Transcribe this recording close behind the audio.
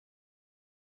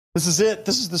This is it.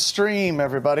 This is the stream,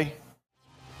 everybody.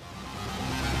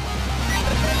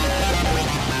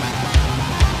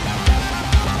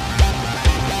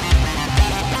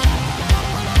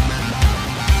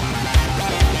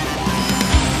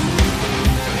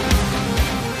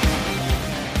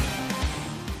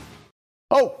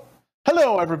 Oh,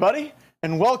 hello, everybody,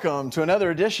 and welcome to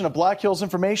another edition of Black Hills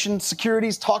Information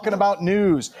Security's Talking About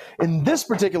News. In this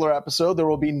particular episode, there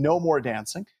will be no more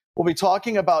dancing. We'll be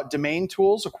talking about domain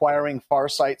tools acquiring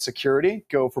Farsight Security.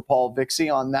 Go for Paul Vixie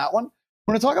on that one.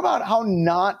 We're going to talk about how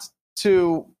not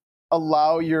to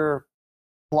allow your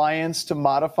clients to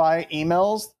modify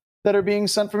emails that are being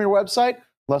sent from your website.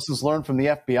 Lessons learned from the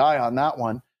FBI on that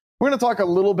one. We're going to talk a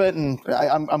little bit, and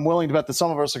I'm willing to bet that some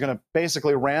of us are going to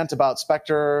basically rant about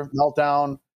Spectre,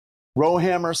 Meltdown,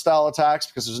 Rowhammer-style attacks,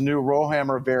 because there's a new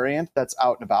Rowhammer variant that's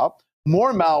out and about.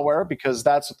 More malware, because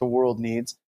that's what the world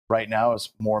needs right now,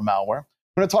 is more malware.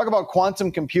 We're going to talk about quantum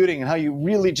computing and how you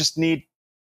really just need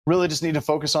to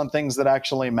focus on things that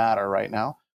actually matter right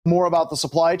now. More about the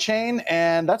supply chain,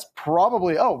 and that's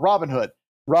probably, Robinhood.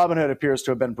 Robinhood appears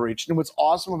to have been breached. And what's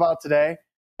awesome about today,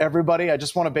 everybody, I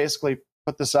just want to basically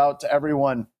put this out to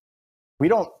everyone. We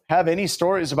don't have any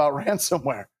stories about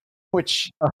ransomware,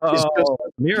 which is just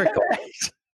miracle.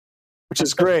 Which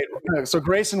is great. So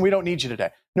Grayson, we don't need you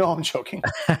today. No, I'm joking.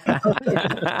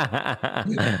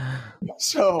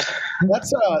 So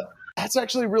that's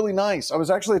actually really nice. I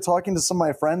was actually talking to some of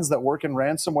my friends that work in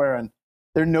ransomware, and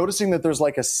they're noticing that there's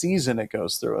like a season it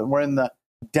goes through, and we're in the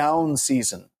down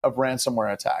season of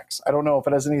ransomware attacks. I don't know if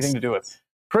it has anything to do with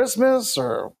Christmas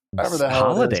or whatever the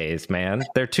hell. Holidays, man.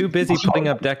 They're too busy putting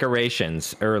up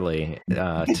decorations early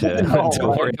to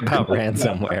worry about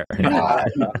ransomware.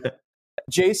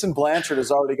 Jason Blanchard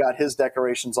has already got his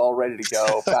decorations all ready to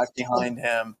go back behind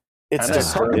him. It's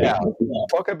just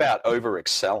talk about over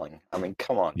excelling. I mean,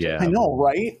 come on. Yeah, I know,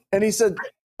 right? And he said,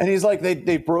 and he's like,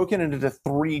 they broke it into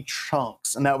 3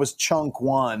 chunks, and that was chunk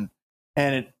 1.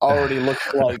 And it already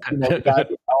looked like the guy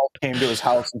came to his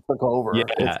house and took over.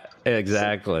 Yeah,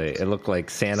 exactly. It looked like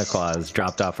Santa Claus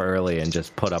dropped off early and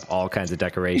just put up all kinds of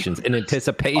decorations in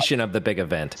anticipation of the big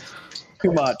event.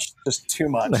 Too much. Just too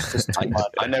much.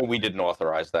 I know we didn't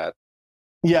authorize that.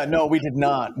 Yeah, no, we did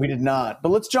not. We did not. But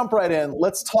let's jump right in.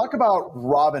 Let's talk about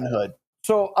Robinhood.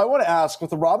 So I want to ask, with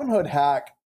the Robinhood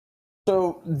hack,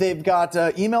 so they've got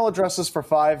email addresses for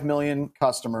 5 million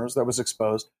customers that was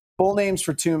exposed. Full names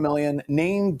for 2 million,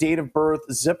 name, date of birth,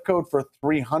 zip code for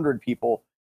 300 people,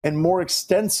 and more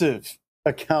extensive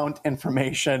account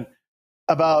information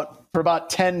for about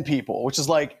 10 people, which is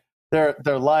like their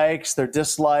likes, their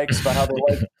dislikes, about how they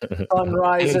like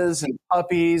sunrises and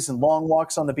puppies and long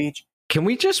walks on the beach. Can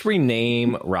we just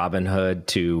rename Robinhood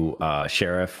to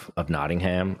Sheriff of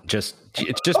Nottingham? It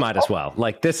just might as well.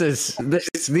 Like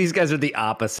these guys are the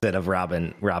opposite of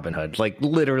Robin Hood. Like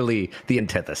literally the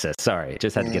antithesis. Sorry,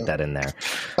 just had to get that in there.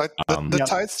 Like the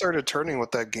tide started turning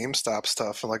with that GameStop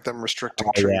stuff and like them restricting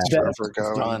trades forever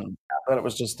ago. I thought it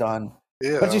was just done.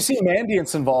 Yeah. But you see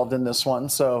Mandiant's involved in this one,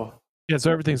 so so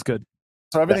everything's good.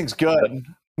 So everything's good.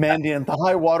 Mandiant, the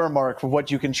high watermark for what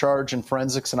you can charge in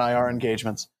forensics and IR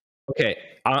engagements. Okay,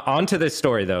 on to this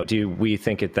story, though. Do we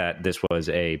think that this was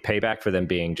a payback for them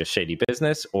being just shady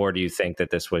business, or do you think that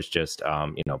this was just,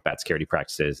 bad security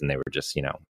practices and they were just,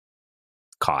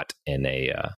 caught in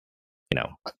a,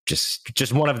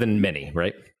 just one of the many,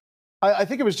 right? I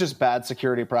think it was just bad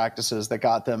security practices that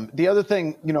got them. The other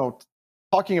thing,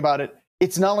 talking about it,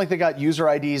 it's not like they got user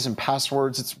IDs and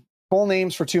passwords. It's full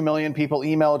names for 2 million people,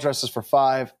 email addresses for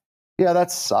 5. Yeah,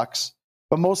 that sucks.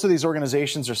 But most of these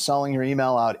organizations are selling your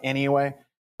email out anyway.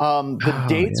 The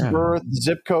dates, birth,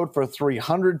 zip code for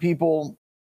 300 people.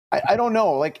 I don't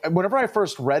know. Like whenever I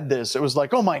first read this, it was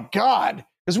like, oh my God,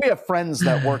 because we have friends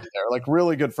that work there, like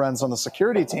really good friends on the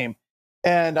security team.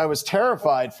 And I was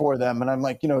terrified for them. And I'm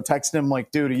like, texting him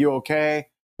like, dude, are you okay?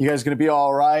 You guys going to be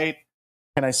all right?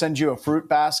 Can I send you a fruit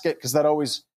basket? Because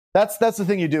that's the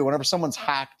thing you do. Whenever someone's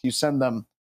hacked, you send them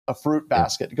a fruit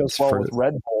basket. It goes well with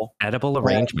Red Bull. Edible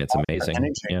arrangements, amazing.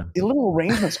 Yeah. The little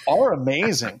arrangements are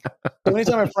amazing. So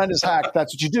anytime a friend is hacked,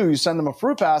 that's what you do. You send them a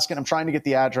fruit basket. I'm trying to get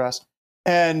the address.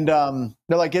 And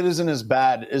they're like, it isn't as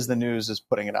bad as the news is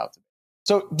putting it out to be.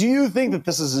 So do you think that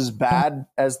this is as bad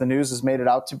as the news has made it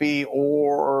out to be,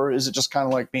 or is it just kind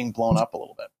of like being blown up a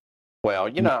little bit? Well,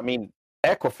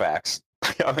 Equifax,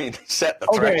 set the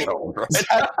threshold, right?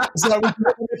 Is that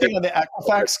anything on the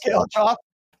Equifax scale, Chop?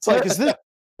 It's like,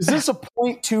 is this a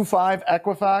 0.25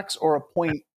 Equifax or a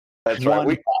 0.1? That's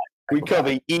right. We call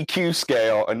the EQ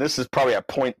scale, and this is probably a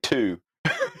 0.2.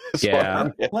 Yeah.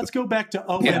 Let's go back to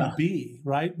OMB,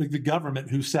 right? Like the government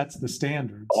who sets the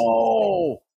standards.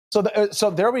 Oh, So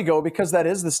there we go, because that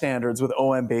is the standards with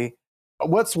OMB.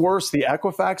 What's worse, the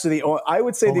Equifax or the I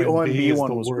would say the OMB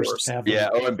one was worse. Ever. Yeah,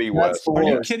 OMB That's was. the Are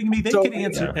you worst. kidding me? They So- could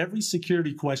answer every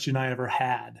security question I ever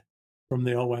had from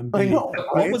the OMB. I know,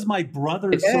 What right? was my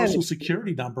brother's And- social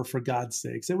security number, for God's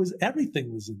sakes?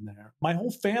 Everything was in there. My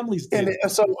whole family's And data.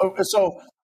 so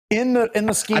in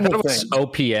the scheme I thought of it was things,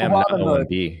 OPM, not Robinhood-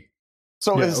 OMB.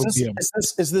 so Yeah, is OPM.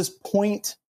 this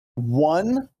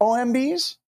 0.1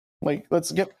 OMBs? Like,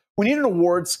 we need an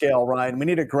award scale, Ryan. We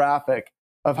need a graphic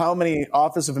of how many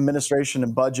Office of Administration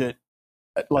and Budget,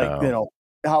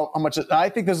 how much. I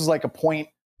think this is like a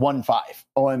 0.15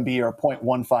 OMB or a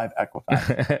 0.15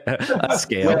 Equifax. A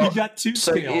scale. You got two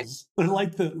So scales. They're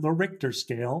like the Richter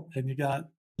scale, and you got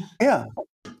Yeah.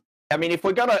 I mean, if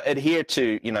we're going to adhere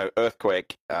to,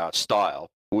 earthquake style,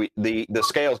 the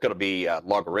scale's got to be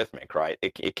logarithmic, right?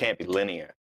 It can't be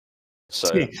linear. So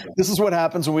See, this is what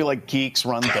happens when we like geeks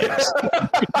run things.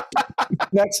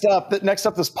 Next up, this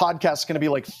podcast is going to be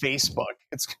like Facebook.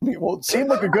 It's going to be, well, it seemed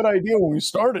like a good idea when we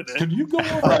started it. Can you go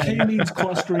over K-means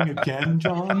clustering again,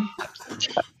 John?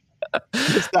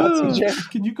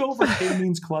 Can you go over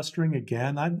K-means clustering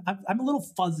again? I'm a little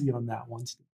fuzzy on that one.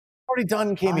 Already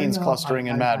done K-means I know, clustering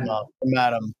in I know.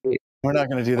 Madam. We're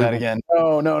not going to do that again.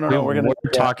 No. We're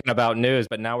talking about news,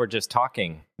 but now we're just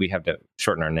talking. We have to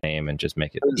shorten our name and just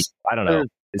make it. I don't know.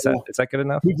 Is that good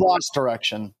enough? We've lost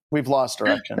direction.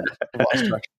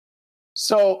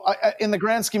 So, in the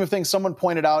grand scheme of things, someone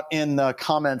pointed out in the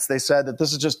comments, they said that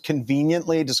this is just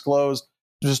conveniently disclosed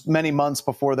just many months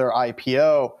before their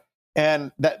IPO.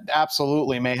 And that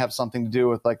absolutely may have something to do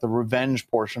with like the revenge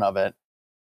portion of it.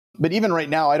 But even right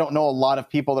now, I don't know a lot of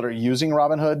people that are using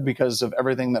Robinhood because of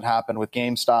everything that happened with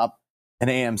GameStop and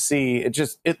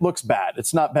AMC. It looks bad.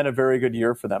 It's not been a very good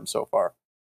year for them so far.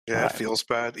 Yeah, it feels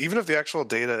bad. Even if the actual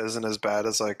data isn't as bad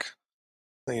as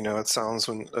it sounds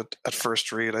when at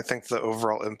first read. I think the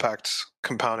overall impact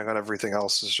compounding on everything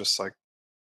else is just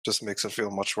makes it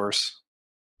feel much worse.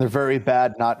 They're very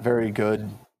bad, not very good,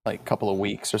 like a couple of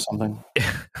weeks or something.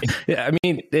 Yeah, I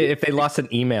mean, if they lost an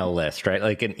email list, right?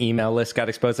 Like an email list got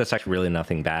exposed, that's actually really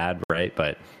nothing bad, right?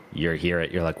 But you're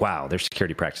like, wow, their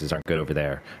security practices aren't good over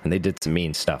there, and they did some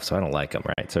mean stuff, so I don't like them,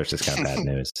 right? So it's just kind of bad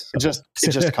news. It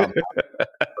just comes.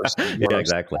 Yeah,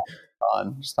 exactly.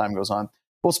 As time goes on.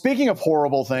 Well, speaking of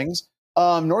horrible things,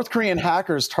 North Korean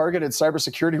hackers targeted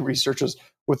cybersecurity researchers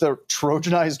with a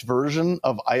Trojanized version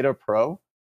of IDA Pro,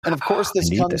 and of course, this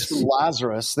comes from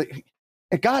Lazarus.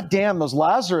 God damn, those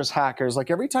Lazarus hackers,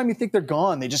 like every time you think they're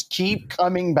gone, they just keep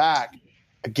coming back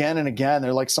again and again.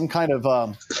 They're like some kind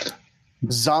of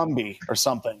zombie or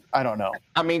something. I don't know.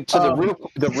 I mean, so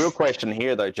the real question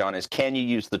here, though, John, is can you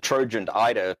use the Trojan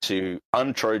IDA to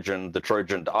untrojan the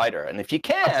Trojan IDA? And if you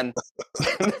can,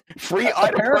 free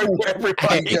IDA Pro for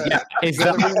everybody. Yeah. Does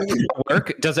it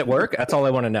work? Does it work? That's all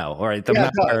I want to know. All right.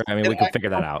 We can figure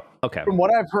that out. Okay. From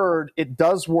what I've heard, it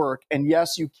does work. And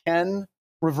yes, you can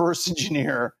reverse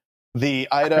engineer the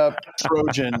IDA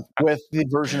Trojan with the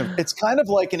version of, it's kind of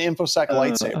like an Infosec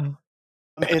lightsaber.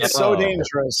 It's so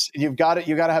dangerous. You got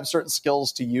to have certain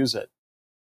skills to use it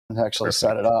and actually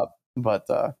set it up. But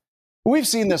we've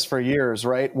seen this for years,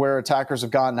 right? Where attackers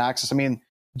have gotten access. I mean,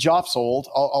 Joff's old.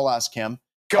 I'll ask him.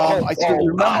 I think you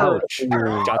remember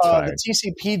the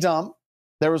TCP dump.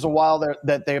 There was a while there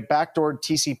that they backdoored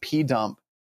TCP dump.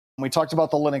 We talked about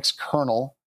the Linux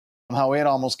kernel, how it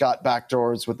almost got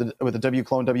backdoors with the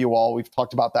wclone wall. We've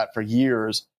talked about that for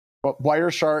years. But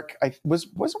Wireshark, was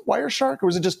it Wireshark, or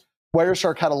was it just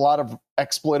Wireshark had a lot of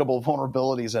exploitable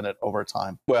vulnerabilities in it over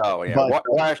time? Well, yeah,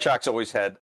 Wireshark's always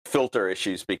had filter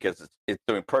issues because it's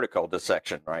doing protocol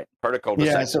dissection, right? Protocol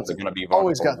dissections are going to be vulnerable.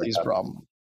 Always got these problems.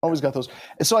 Always got those.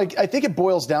 And so I think it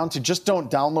boils down to just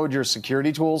don't download your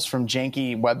security tools from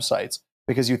janky websites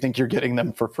because you think you're getting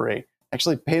them for free.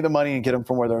 Actually pay the money and get them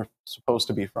from where they're supposed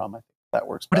to be from. I think that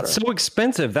works better. But it's so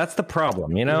expensive. That's the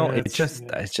problem, you know? Yeah, it's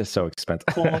just so expensive.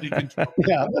 Quality control.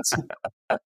 Yeah,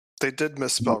 They did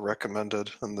misspell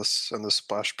recommended in this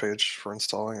splash page for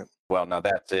installing it. Well, now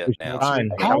that's it. Now.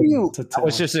 That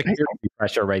was just security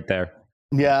pressure right there.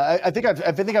 Yeah, I think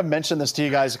I've mentioned this to you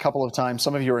guys a couple of times.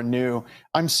 Some of you are new.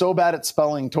 I'm so bad at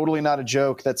spelling, totally not a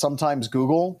joke, that sometimes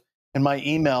Google in my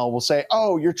email will say,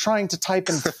 "Oh, you're trying to type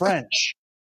in French,"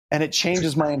 and it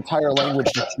changes my entire language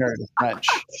dictionary to French.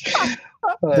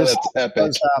 That's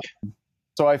epic.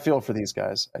 So I feel for these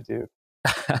guys. I do.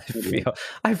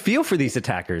 I feel for these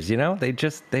attackers. You know, they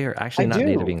are actually not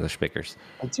native English speakers.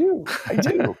 I do.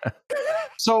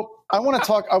 So I want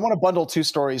to bundle two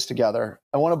stories together.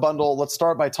 Let's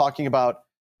start by talking about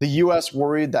the U.S.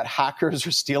 worried that hackers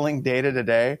are stealing data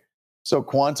today, so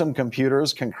quantum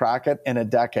computers can crack it in a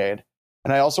decade.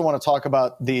 And I also want to talk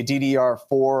about the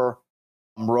DDR4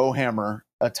 Rowhammer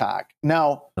attack.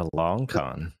 Now, The long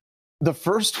con. the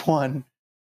first one,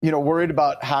 worried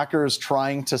about hackers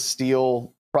trying to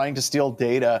steal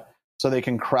data so they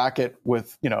can crack it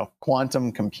with,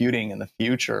 quantum computing in the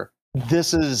future.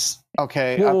 This is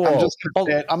okay. Whoa. I'm just gonna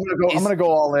say it. I'm gonna go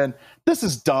all in. This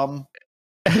is dumb.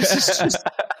 This is just.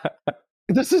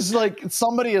 This is like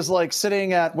somebody is like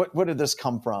sitting at what did this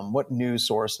come from? What news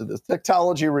source did this?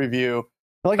 Technology Review.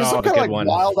 Like it's some kind of like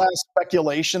wild ass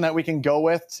speculation that we can go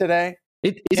with today.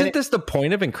 Isn't this the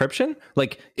point of encryption?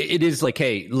 Like it is like,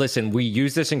 hey, listen, we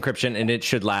use this encryption and it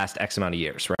should last X amount of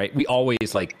years, right? We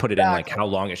always like put it in like how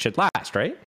long it should last,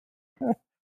 right?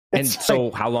 And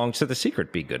so how long should the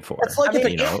secret be good for? It's like if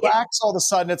it cracks all of a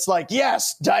sudden, it's like,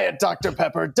 yes, Diet Dr.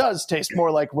 Pepper does taste more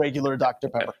like regular Dr.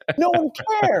 Pepper. No one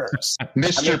cares.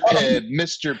 Mr.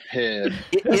 Pibb.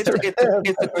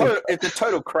 It's a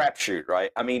total crapshoot, right?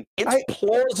 I mean, it's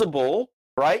plausible,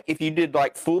 right? If you did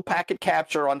like full packet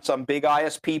capture on some big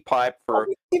ISP pipe for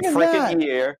a freaking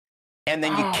year, and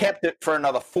then you kept it for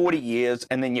another 40 years,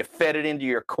 and then you fed it into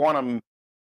your quantum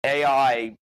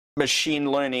AI machine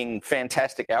learning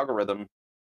fantastic algorithm.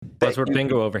 Buzzword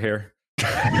bingo over here.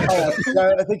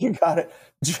 I think you got it.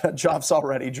 Job's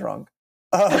already drunk.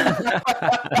 He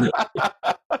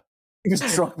was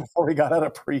drunk before he got out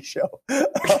of pre-show. By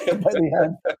the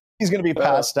end, he's going to be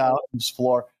passed out on his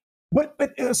floor. But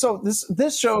so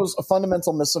this shows a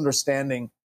fundamental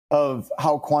misunderstanding of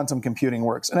how quantum computing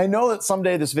works. And I know that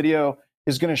someday this video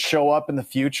is going to show up in the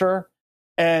future,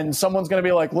 and someone's going to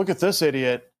be like, "Look at this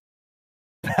idiot."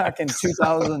 Back in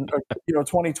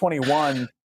 2021,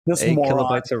 this 8 moron.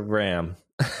 kilobytes of RAM.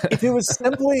 if it was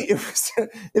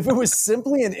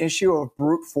simply an issue of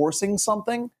brute forcing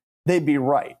something, they'd be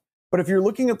right. But if you're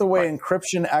looking at the way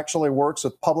encryption actually works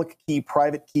with public key,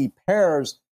 private key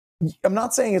pairs, I'm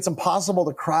not saying it's impossible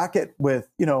to crack it with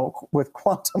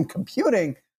quantum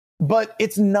computing, but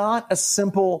it's not a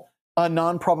simple,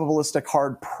 non-probabilistic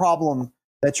hard problem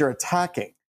that you're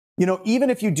attacking. Even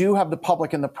if you do have the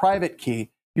public and the private key,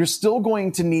 you're still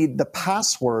going to need the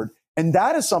password. And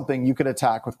that is something you could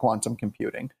attack with quantum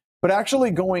computing. But actually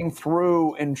going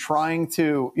through and trying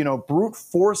to, brute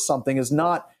force something is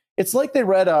not, it's like they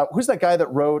read, who's that guy that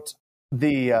wrote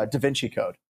the Da Vinci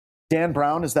Code? Dan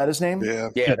Brown, is that his name? Yeah,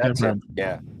 that's it.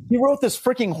 Yeah. He wrote this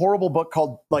freaking horrible book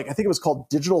called, I think it was called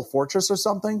Digital Fortress or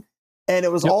something. And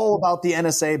it was all about the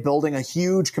NSA building a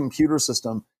huge computer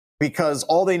system, because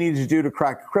all they needed to do to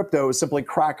crack crypto is simply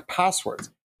crack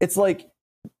passwords. It's like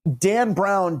Dan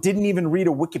Brown didn't even read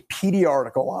a Wikipedia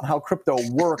article on how crypto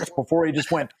worked before he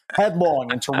just went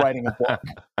headlong into writing a book.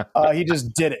 He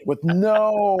just did it with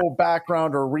no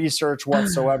background or research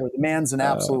whatsoever. The man's an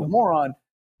absolute moron.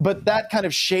 But that kind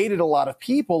of shaded a lot of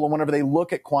people. And whenever they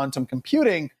look at quantum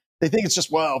computing, they think it's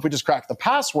just, well, if we just crack the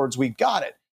passwords, we got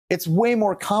it. It's way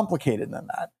more complicated than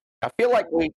that. I feel like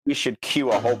we should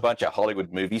cue a whole bunch of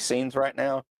Hollywood movie scenes right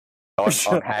now on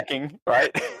hacking,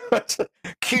 right?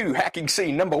 Cue hacking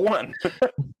scene number 1.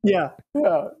 Yeah.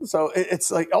 So it's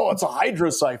like, it's a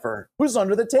Hydra cipher. Who's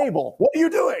under the table? What are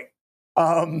you doing?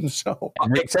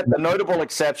 Except the notable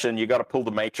exception, you got to pull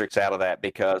the Matrix out of that,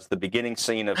 because the beginning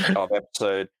scene of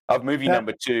movie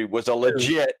number 2 was a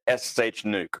legit SSH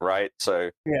nuke, right? So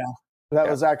that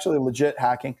was actually legit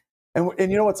hacking. And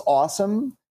you know what's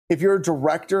awesome? If you're a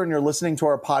director and you're listening to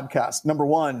our podcast, number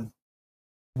 1,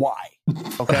 why?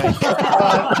 Okay.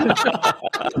 How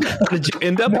did you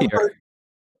end up here?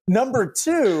 Number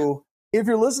 2, if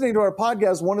you're listening to our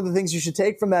podcast, one of the things you should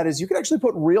take from that is you can actually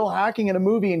put real hacking in a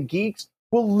movie, and geeks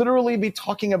will literally be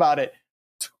talking about it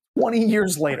 20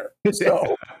 years later.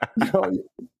 So,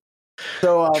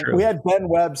 we had Ben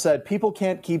Webb said people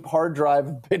can't keep hard drive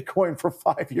of Bitcoin for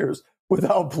 5 years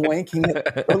without blanking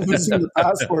it or losing the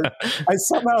password. I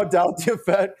somehow doubt the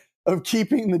effect of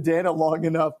keeping the data long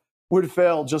enough would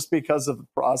fail just because of the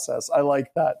process. I like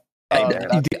that.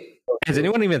 Has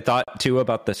anyone even thought too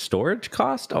about the storage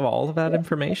cost of all of that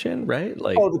information? Right?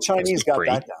 Like, the Chinese got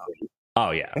that down.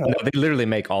 Oh yeah, no, they literally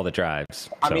make all the drives.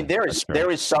 I mean, there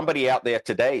is somebody out there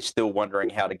today still wondering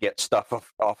how to get stuff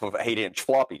off of 8-inch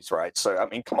floppies, right? So I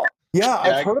mean, come on. Yeah,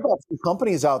 I've heard about some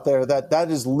companies out there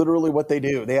that is literally what they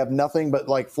do. They have nothing but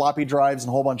like floppy drives and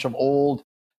a whole bunch of old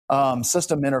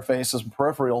system interfaces and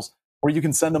peripherals where you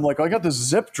can send them like, I got this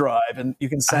zip drive, and you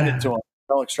can send it to them.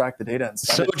 They'll extract the data and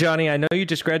send it. Johnny, I know you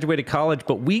just graduated college,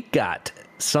 but we got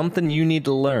something you need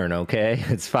to learn, okay?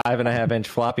 It's 5.5-inch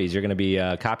floppies. You're going to be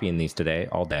copying these today,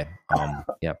 all day.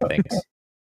 Yeah, thanks.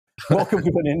 Welcome to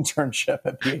an internship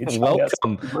at PHIS.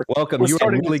 Welcome. You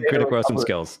are really good at growing some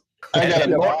skills.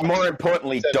 And more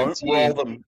importantly, don't roll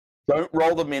them. Don't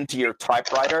roll them into your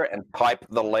typewriter and type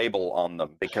the label on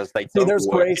them because they See, don't there's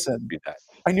work. Grayson. Do that.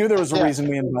 I knew there was a reason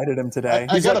we invited him today.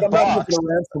 I He's got like, a I'm not box. looking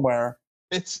for ransomware.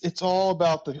 It's all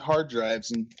about the hard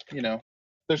drives, and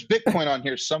there's Bitcoin on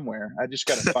here somewhere. I just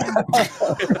got to find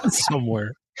it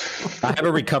somewhere. I have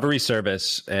a recovery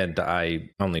service, and I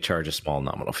only charge a small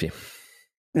nominal fee.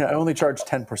 Yeah, I only charge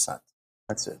 10%.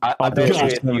 That's it. I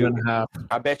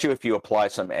bet you if you apply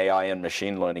some AI and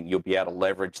machine learning, you'll be able to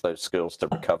leverage those skills to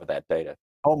recover that data.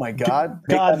 Oh my God!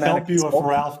 God help you if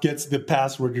Ralph gets the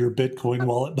password to your Bitcoin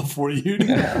wallet before you do.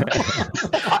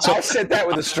 I said that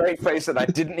with a straight face, and I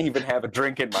didn't even have a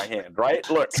drink in my hand. Right?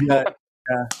 Look. Yeah.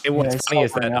 What's funny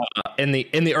is that in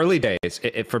the early days,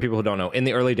 for people who don't know, in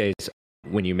the early days,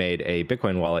 when you made a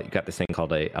Bitcoin wallet, you got this thing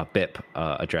called a BIP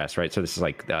address, right? So this is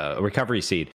like a recovery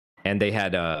seed. And they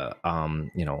had,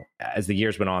 as the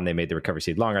years went on, they made the recovery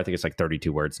seed longer. I think it's like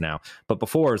 32 words now. But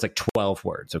before, it was like 12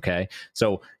 words, okay?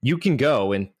 So you can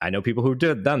go, and I know people who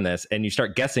have done this, and you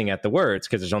start guessing at the words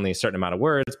because there's only a certain amount of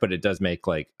words, but it does make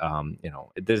like,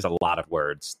 there's a lot of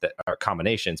words that are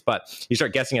combinations. But you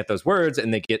start guessing at those words,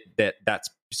 and they get that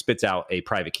spits out a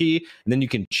private key. And then you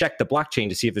can check the blockchain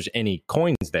to see if there's any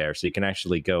coins there. So you can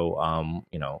actually go,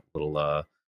 little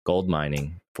gold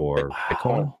mining for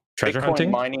Bitcoin. Treasure hunting,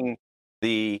 mining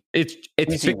it's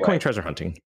Bitcoin way. Treasure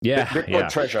hunting. Yeah, Bitcoin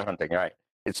treasure hunting. Right,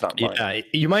 it's not mining. Yeah,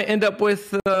 you might end up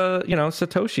with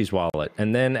Satoshi's wallet,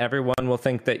 and then everyone will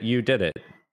think that you did it.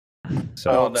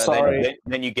 So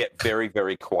then you get very,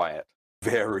 very quiet,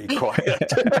 very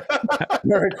quiet,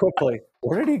 very quickly.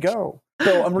 Where did he go?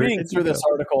 So I'm reading through this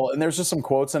article, and there's just some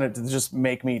quotes in it to just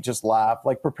make me just laugh.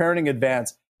 Like preparing in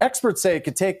advance, experts say it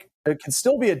could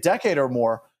still be a decade or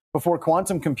more before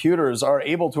quantum computers are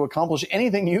able to accomplish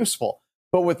anything useful.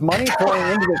 But with money pouring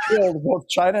into the field, both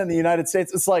China and the United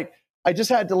States, it's like, I just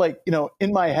had to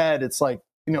in my head, it's like,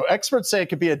 experts say it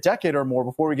could be a decade or more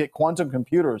before we get quantum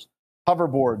computers,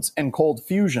 hoverboards, and cold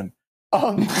fusion.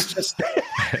 Just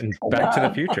Back to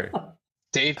the Future.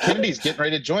 Dave Kennedy's getting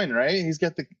ready to join, right? He's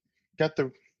got the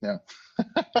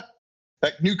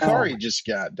that new car he just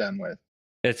got done with.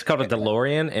 It's called a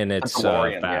DeLorean, and it's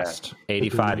fast. Yeah.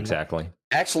 85 exactly.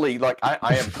 Actually,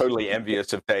 I am totally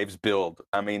envious of Dave's build.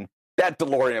 I mean, that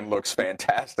DeLorean looks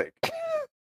fantastic.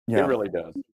 Yeah. It really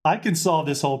does. I can solve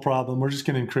this whole problem. We're just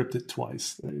going to encrypt it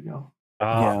twice. There you go.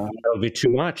 It'll be too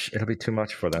much. It'll be too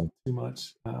much for them. Too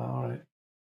much. All right.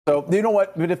 So you know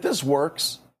what? But if this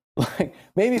works,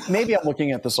 maybe I'm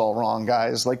looking at this all wrong,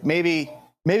 guys. Maybe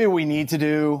we need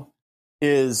to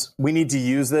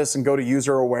use this and go to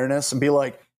user awareness and be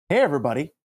like, hey,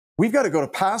 everybody, we've got to go to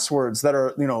passwords that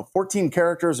are, 14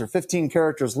 characters or 15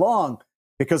 characters long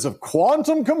because of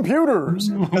quantum computers.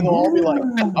 And they'll all be like,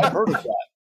 I've heard of that.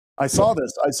 I saw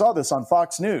this on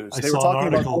Fox News. They were talking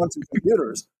about quantum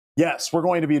computers. Yes, we're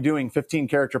going to be doing 15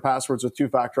 character passwords with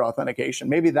two-factor authentication.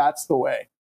 Maybe that's the way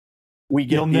we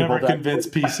get You'll never convince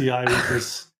PCI with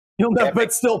this.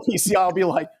 But still PCI will be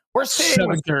like, we're staying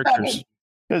with 7 characters.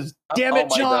 Because damn it,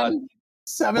 John.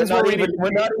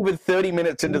 We're not even 30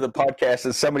 minutes into the podcast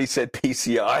and somebody said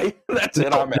PCI. That's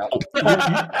it. I'm out.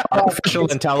 Artificial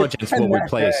intelligence will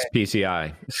replace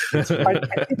PCI. I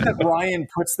think that Ryan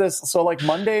puts this. So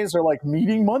Mondays are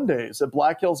meeting Mondays at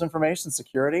Black Hills Information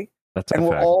Security. And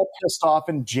we're all pissed off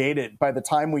and jaded by the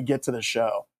time we get to the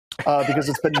show because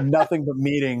it's been nothing but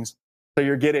meetings. So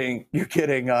you're getting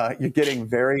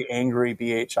very angry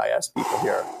BHIS people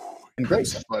here. And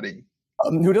Grayson, buddy.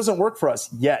 Who doesn't work for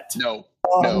us yet. No.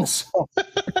 So,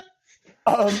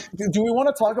 do we want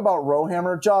to talk about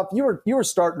Rowhammer? Joff, you were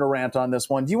starting to rant on this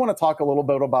one. Do you want to talk a little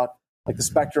bit about the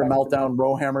Spectre Meltdown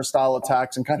Rowhammer style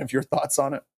attacks and kind of your thoughts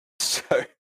on it? So,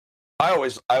 I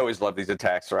always love these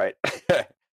attacks, right?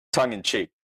 Tongue in cheek.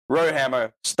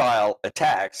 Rowhammer style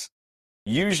attacks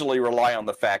usually rely on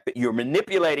the fact that you're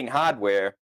manipulating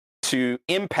hardware to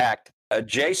impact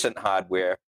adjacent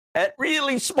hardware at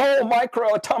really small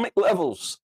microatomic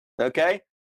levels, okay?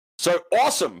 So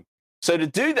awesome. So to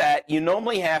do that, you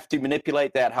normally have to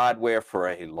manipulate that hardware for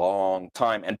a long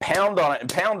time and pound on it and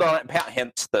pound on it,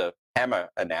 hence the hammer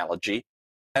analogy,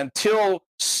 until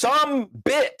some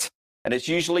bit, and it's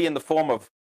usually in the form of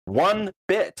 1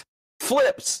 bit,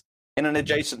 flips in an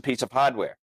adjacent piece of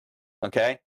hardware,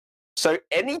 okay? So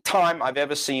anytime I've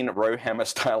ever seen Rowhammer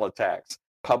style attacks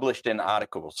published in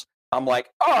articles, I'm like,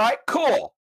 all right,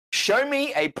 cool. Show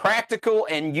me a practical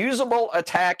and usable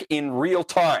attack in real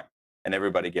time. And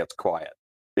everybody gets quiet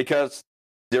because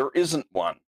there isn't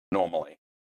one normally.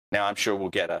 Now I'm sure we'll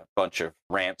get a bunch of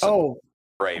rants.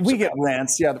 We get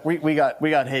rants. Yeah, we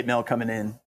got hate mail coming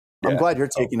in. Yeah. I'm glad you're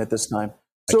taking it this time.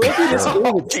 So if you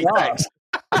disagree with Josh,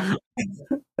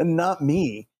 and not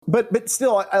me, But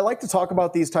still, I like to talk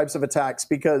about these types of attacks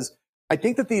because I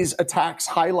think that these attacks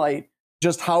highlight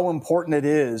just how important it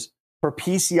is for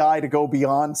PCI to go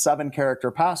beyond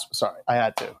 7-character password. Sorry, I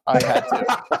had to.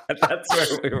 That's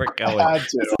where we were going. I had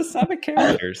to. It's 7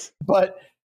 characters. But,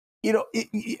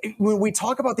 when we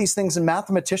talk about these things and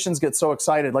mathematicians get so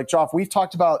excited, like Joff, we've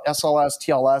talked about SLS,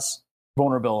 TLS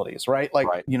vulnerabilities, right? Like,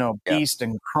 Beast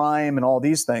and Crime and all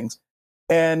these things.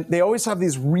 And they always have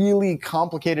these really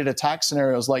complicated attack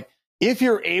scenarios. Like if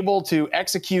you're able to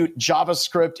execute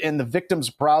JavaScript in the victim's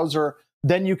browser,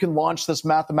 then you can launch this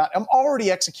I'm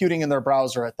already executing in their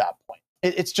browser at that point.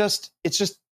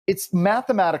 It's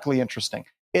mathematically interesting.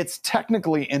 It's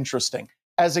technically interesting.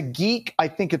 As a geek, I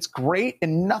think it's great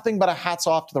and nothing but a hats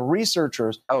off to the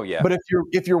researchers. Oh yeah. But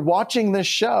if you're watching this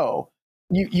show,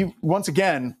 you once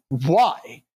again,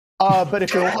 why? But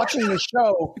if you're watching the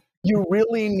show, you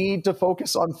really need to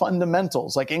focus on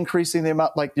fundamentals, like increasing the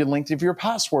amount, like the length of your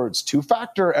passwords,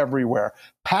 2-factor everywhere,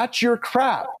 patch your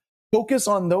crap, focus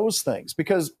on those things,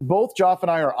 because both Joff and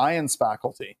I are IANS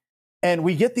faculty, and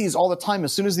we get these all the time.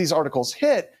 As soon as these articles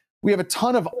hit, we have a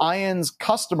ton of IANS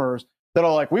customers that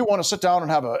are like, we want to sit down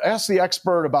and ask the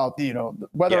expert about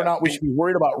whether or not we should be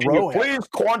worried about Rowhammer. Please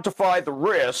quantify the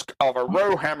risk of a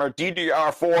Rowhammer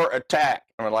DDR4 attack.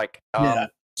 And we're like,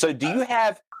 so do you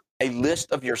have a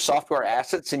list of your software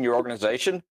assets in your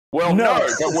organization? Well, no,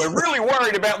 but we're really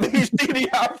worried about these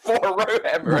DDR4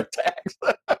 Rowhammer attacks.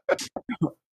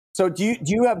 So do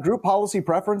you have group policy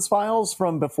preference files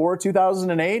from before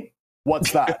 2008?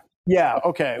 What's that? Yeah,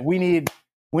 okay. We need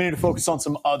to focus on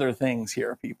some other things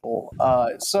here, people.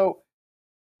 So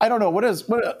I don't know.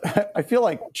 I feel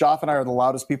like Joff and I are the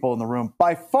loudest people in the room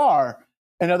by far.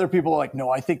 And other people are like,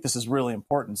 no, I think this is really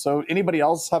important. So anybody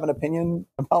else have an opinion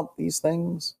about these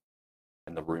things?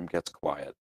 And the room gets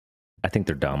quiet. I think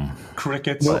they're dumb.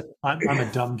 Crickets. I'm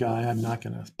a dumb guy. I'm not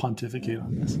going to pontificate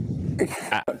on this.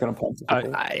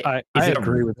 I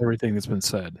agree with everything that's been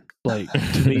said. Like,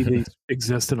 to me, they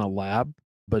exist in a lab,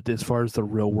 but as far as the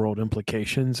real world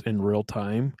implications in real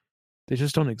time, they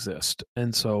just don't exist.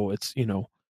 And so it's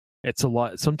a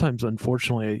lot. Sometimes,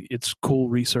 unfortunately, it's cool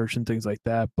research and things like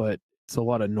that, but it's a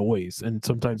lot of noise, and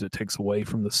sometimes it takes away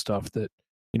from the stuff that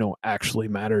actually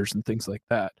matters and things like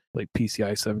that, like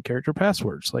PCI 7-character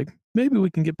passwords. Like maybe we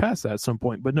can get past that at some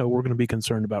point, but no, we're going to be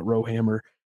concerned about Rowhammer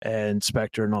and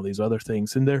Spectre and all these other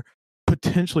things, and they're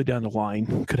potentially down the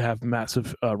line could have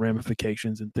massive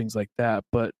ramifications and things like that.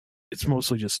 But it's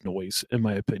mostly just noise, in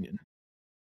my opinion.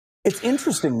 It's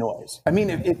interesting noise. I mean,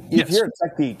 if you're a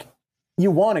tech geek, you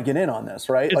want to get in on this,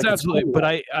 right? It's absolutely, cool. But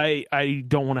I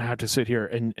don't want to have to sit here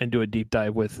and do a deep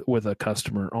dive with a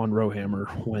customer on Rowhammer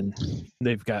when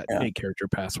they've got 8-character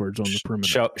passwords on the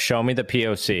perimeter. Show me the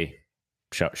POC.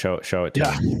 Show it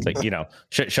to me. It's like,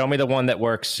 show me the one that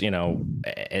works,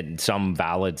 in some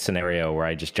valid scenario where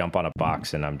I just jump on a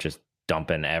box and I'm just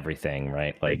dumping everything,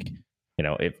 right? Like,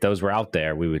 if those were out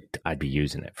there, I'd be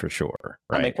using it for sure,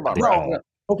 right? I mean, come on,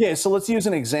 Okay, so let's use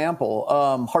an example.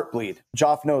 Heartbleed.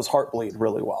 Joff knows Heartbleed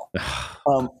really well.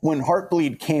 When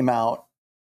Heartbleed came out,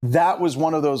 that was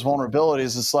one of those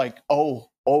vulnerabilities. It's like, oh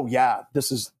yeah,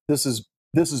 this is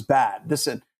bad.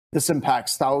 This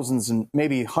impacts thousands and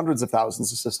maybe hundreds of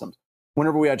thousands of systems.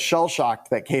 Whenever we had Shell Shock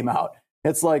that came out,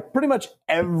 it's like pretty much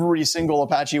every single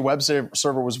Apache web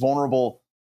server was vulnerable,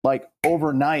 like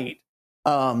overnight,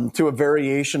 to a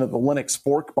variation of the Linux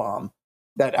fork bomb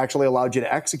that actually allowed you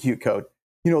to execute code.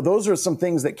 Those are some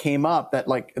things that came up that,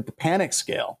 like, at the panic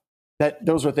scale, that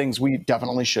those are things we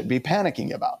definitely should be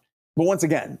panicking about. But once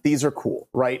again, these are cool,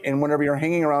 right? And whenever you're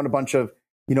hanging around a bunch of,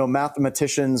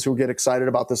 mathematicians who get excited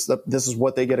about this is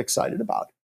what they get excited about.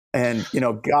 And,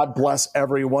 God bless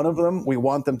every one of them. We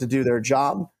want them to do their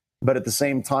job. But at the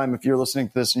same time, if you're listening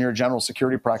to this and you're a general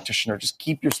security practitioner, just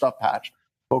keep your stuff patched.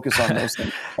 Focus on those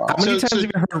things. How many times have you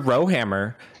heard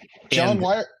Rowhammer? John,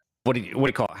 why? What do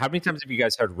you call it? How many times have you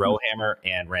guys heard Rowhammer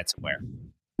and ransomware?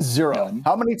 0.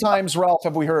 How many times, Ralph,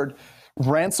 have we heard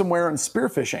ransomware and spear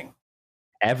phishing?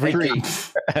 Every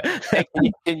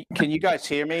Hey, can you guys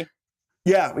hear me?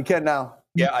 Yeah, we can now.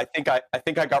 Yeah, I think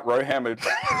I got Rowhammered.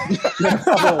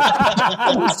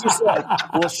 It's just like,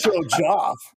 we'll show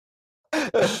Joff.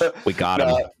 We got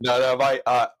him. No,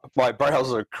 my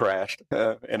browser crashed.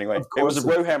 Anyway, it was a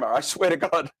Rowhammer. I swear to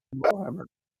God. Rowhammer.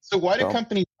 So why do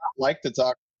companies not like to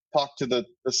talk to the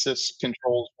sys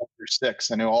controls 1 through 6?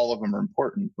 I know all of them are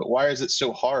important, but why is it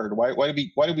so hard? Why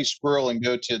do we squirrel and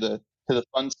go to the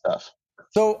fun stuff?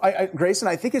 So Grayson,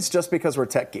 I think it's just because we're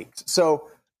tech geeks. So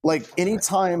like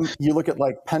anytime you look at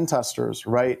like pen testers,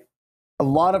 right? A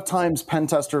lot of times pen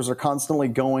testers are constantly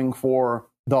going for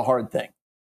the hard thing.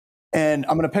 And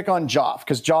I'm going to pick on Joff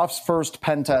because Joff's first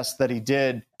pen test that he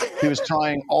did, he was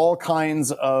trying all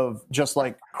kinds of just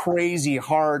like crazy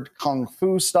hard kung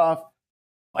fu stuff.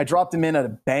 I dropped him in at a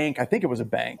bank. I think it was a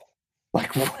bank,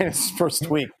 like in his first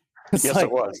week. It's Yes, like,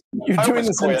 it was. You're doing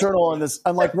this internal on this,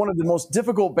 on like one of the most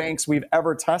difficult banks we've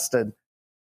ever tested.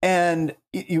 And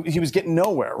he was getting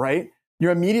nowhere, right?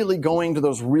 You're immediately going to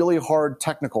those really hard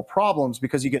technical problems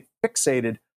because you get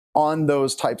fixated on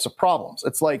those types of problems.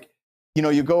 It's like,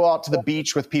 you go out to the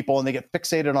beach with people and they get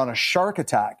fixated on a shark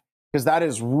attack because that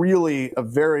is really a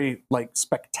very like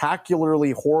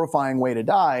spectacularly horrifying way to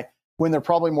die when they're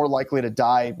probably more likely to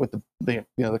die with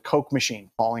the Coke machine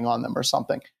falling on them or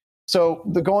something. So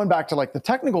going back to like the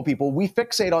technical people, we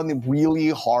fixate on the really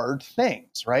hard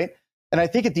things, right? And I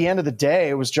think at the end of the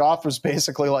day, Joff was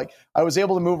basically like, I was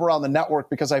able to move around the network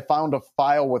because I found a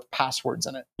file with passwords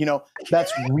in it.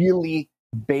 That's really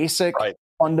basic, right,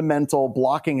 fundamental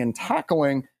blocking and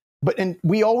tackling. And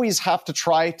we always have to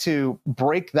try to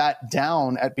break that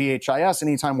down at BHIS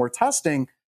anytime we're testing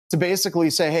to basically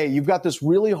say, hey, you've got this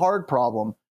really hard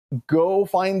problem. Go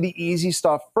find the easy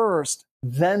stuff first,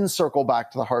 then circle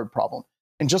back to the hard problem.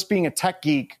 And just being a tech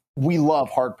geek, we love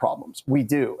hard problems. We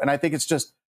do. And I think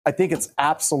it's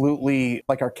absolutely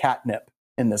like our catnip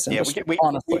in this industry.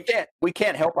 We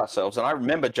can't help ourselves. And I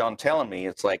remember John telling me,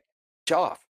 it's like,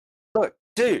 Joff, look,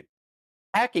 dude,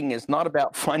 hacking is not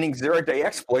about finding zero-day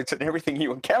exploits in everything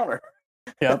you encounter.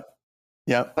 Yep.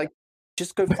 Like,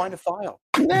 just go find a file.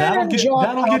 That'll get you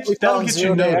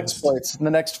noticed. Exploits in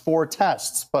the next 4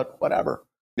 tests, but whatever.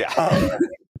 Yeah.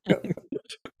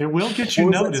 It will get you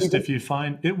noticed if you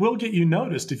find. It will get you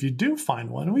noticed if you do find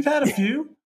one. And we've had a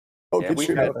few. We've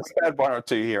had 1 or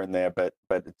 2 here and there, but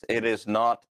it is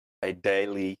not a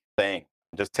daily thing.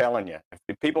 I'm just telling you.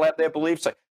 If people have their beliefs,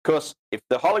 because if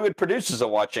the Hollywood producers are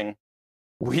watching,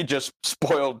 we just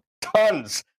spoiled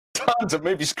tons of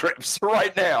movie scripts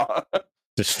right now.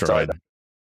 Destroyed.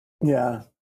 Yeah.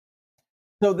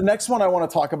 So the next one I want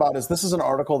to talk about this is an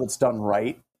article that's done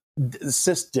right.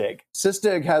 Sysdig.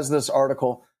 Sysdig has this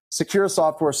article, Secure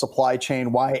Software Supply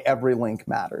Chain, Why Every Link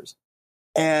Matters.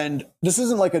 And this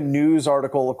isn't like a news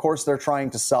article. Of course, they're trying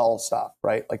to sell stuff,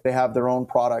 right? Like they have their own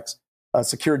products, a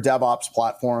secure DevOps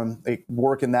platform. They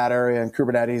work in that area in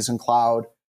Kubernetes and cloud.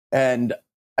 And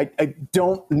I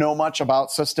don't know much about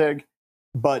Sysdig,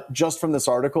 but just from this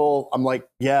article, I'm like,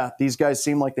 yeah, these guys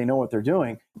seem like they know what they're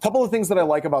doing. A couple of things that I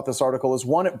like about this article is,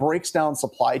 one, it breaks down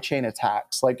supply chain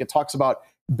attacks. Like it talks about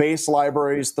base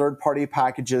libraries, third-party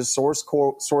packages, source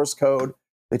code.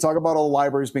 They talk about all the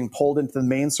libraries being pulled into the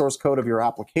main source code of your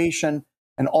application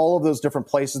and all of those different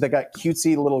places. They got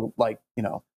cutesy little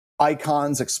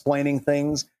icons explaining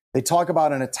things. They talk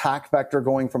about an attack vector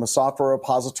going from a software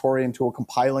repository into a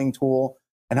compiling tool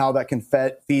and how that can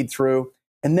feed through.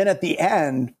 And then at the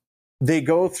end, they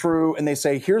go through and they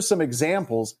say, here's some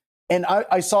examples. And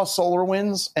I saw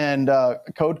SolarWinds and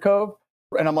Code Cove,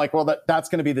 and I'm like, well, that's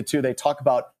going to be the 2 they talk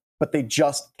about, but they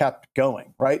just kept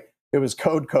going, right? It was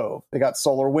Code Cove. They got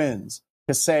SolarWinds,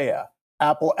 Kaseya,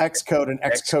 Apple Xcode and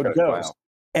Xcode Ghost,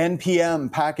 wow,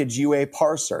 NPM package UA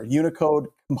parser, Unicode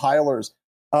compilers,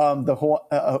 the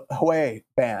Huawei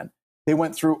ban. They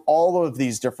went through all of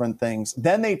these different things.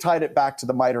 Then they tied it back to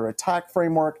the MITRE attack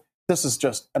framework. This is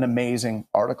just an amazing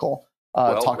article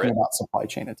talking about supply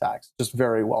chain attacks. Just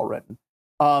very well written.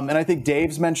 And I think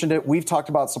Dave's mentioned it. We've talked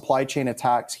about supply chain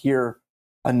attacks here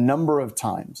a number of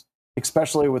times,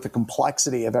 especially with the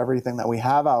complexity of everything that we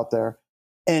have out there.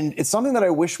 And it's something that I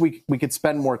wish we could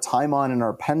spend more time on in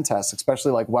our pen tests,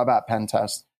 especially like web app pen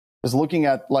tests, is looking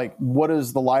at like, what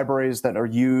is the libraries that are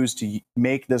used to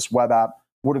make this web app?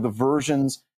 What are the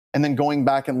versions? And then going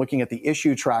back and looking at the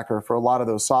issue tracker for a lot of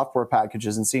those software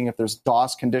packages and seeing if there's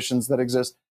DOS conditions that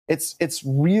exist. It's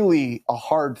really a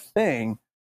hard thing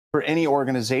for any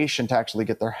organization to actually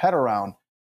get their head around.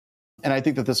 And I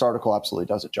think that this article absolutely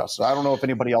does it justice. I don't know if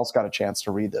anybody else got a chance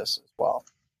to read this as well.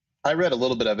 I read a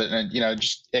little bit of it, and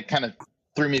it kind of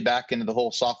threw me back into the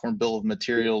whole software bill of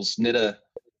materials NITA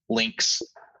links.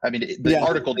 I mean, the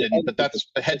article didn't, but that's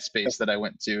the headspace that I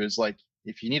went to. Is like,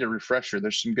 if you need a refresher,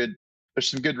 there's some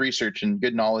good research and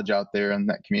good knowledge out there in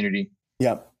that community.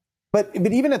 Yeah, but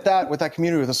even at that, with that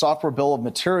community, with the software bill of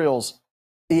materials,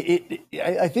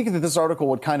 I think that this article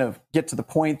would kind of get to the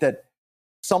point that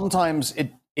sometimes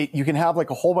you can have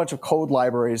like a whole bunch of code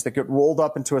libraries that get rolled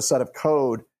up into a set of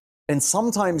code. And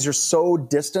sometimes you're so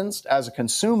distanced as a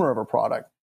consumer of a product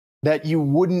that you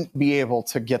wouldn't be able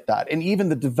to get that. And even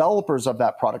the developers of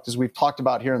that product, as we've talked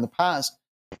about here in the past,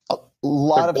 a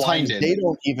lot of times they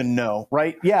don't even know,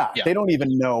 right? Yeah, they don't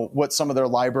even know what some of their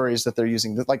libraries that they're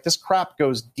using. Like, this crap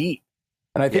goes deep.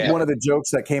 And I think one of the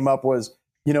jokes that came up was,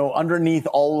 underneath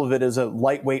all of it is a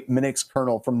lightweight Minix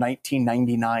kernel from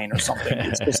 1999 or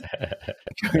something.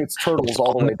 It's turtles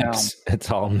all the way down.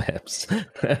 It's all MIPS.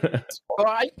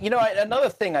 Well, another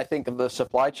thing I think the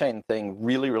supply chain thing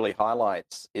really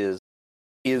highlights is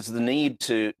the need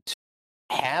to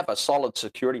have a solid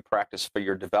security practice for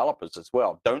your developers as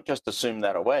well. Don't just assume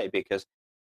that away, because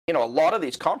a lot of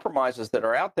these compromises that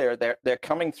are out there, they're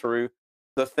coming through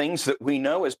the things that we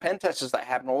know as pen testers that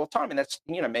happen all the time. And that's,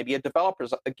 maybe a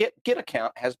developer's a Git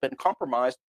account has been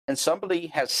compromised and somebody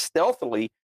has stealthily,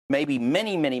 maybe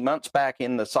many months back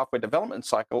in the software development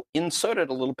cycle, inserted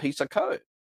a little piece of code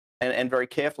and very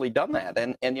carefully done that.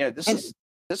 And this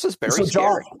is very scary.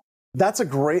 John, that's a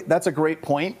great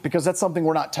point, because that's something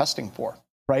we're not testing for,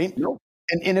 right? Nope.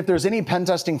 And if there's any pen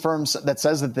testing firms that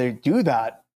says that they do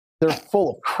that, they're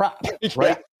full of crap,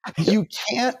 right? You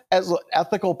can't, as an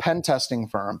ethical pen testing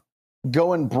firm,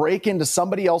 go and break into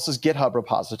somebody else's GitHub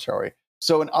repository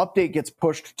so an update gets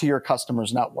pushed to your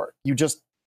customer's network. You just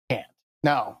can't.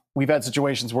 Now, we've had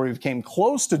situations where we came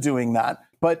close to doing that,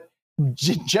 but in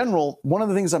general, one of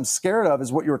the things I'm scared of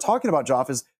is what you were talking about, Joff,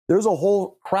 is there's a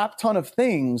whole crap ton of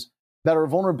things that are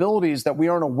vulnerabilities that we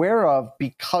aren't aware of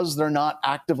because they're not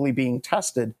actively being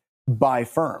tested by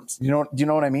firms. Do you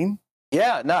know what I mean?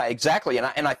 Yeah, no, exactly.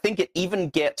 And I think it even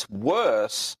gets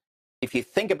worse if you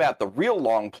think about the real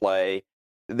long play.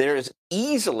 There is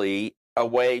easily a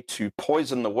way to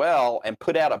poison the well and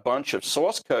put out a bunch of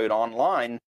source code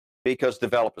online because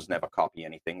developers never copy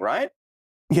anything, right?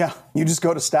 Yeah, you just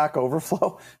go to Stack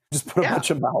Overflow, just put a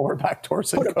bunch of malware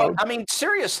backdoors in code. I mean,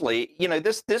 seriously,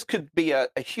 this could be a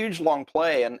huge long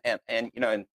play, and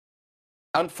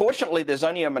unfortunately, there's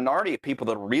only a minority of people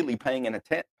that are really paying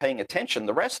attention.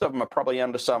 The rest of them are probably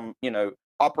under some,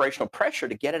 operational pressure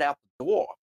to get it out the door.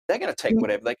 They're going to take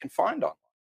whatever they can find online.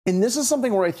 And this is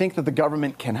something where I think that the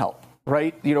government can help,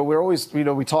 right? We're always,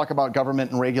 we talk about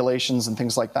government and regulations and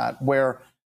things like that, where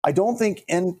I don't think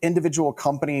individual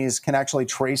companies can actually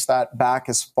trace that back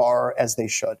as far as they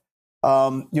should.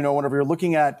 Whenever you're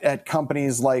looking at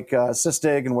companies like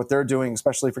Sysdig and what they're doing,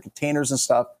 especially for containers and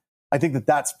stuff, I think that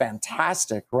that's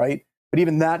fantastic, right? But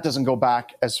even that doesn't go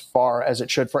back as far as it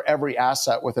should for every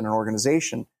asset within an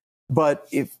organization. But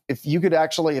if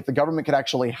the government could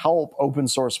actually help open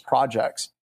source projects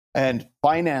and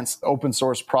finance open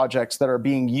source projects that are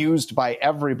being used by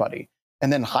everybody,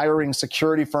 and then hiring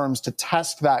security firms to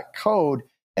test that code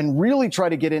and really try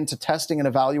to get into testing and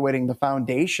evaluating the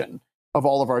foundation of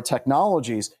all of our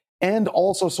technologies, and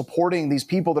also supporting these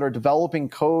people that are developing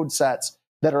code sets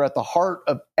that are at the heart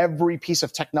of every piece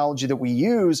of technology that we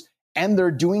use, and they're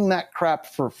doing that crap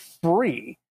for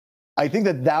free. I think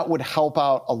that would help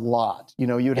out a lot.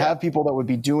 You'd have people that would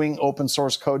be doing open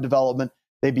source code development.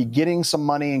 They'd be getting some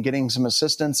money and getting some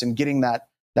assistance and getting that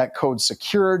code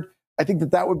secured. I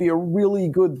think that would be a really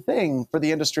good thing for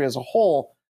the industry as a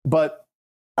whole. But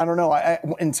I don't know.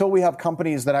 Until we have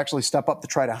companies that actually step up to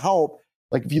try to help,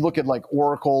 like if you look at like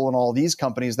Oracle and all these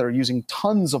companies that are using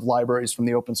tons of libraries from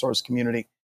the open source community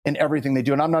in everything they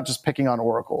do, and I'm not just picking on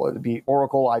Oracle, it'd be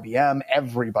Oracle, IBM,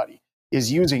 everybody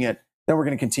is using it, then we're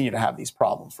going to continue to have these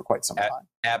problems for quite some time.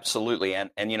 Absolutely. And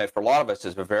for a lot of us,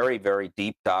 it's a very, very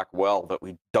deep, dark well that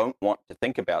we don't want to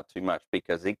think about too much,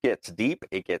 because it gets deep,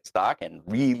 it gets dark, and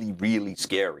really, really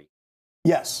scary.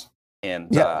 Yes. And,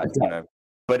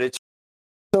 but it's...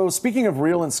 So speaking of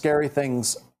real and scary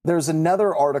things, there's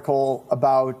another article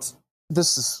about,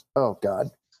 this is, oh God.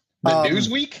 The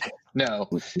Newsweek? No.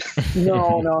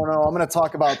 No. I'm going to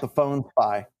talk about the phone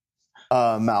spy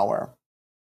malware.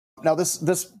 Now,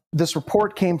 this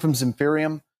report came from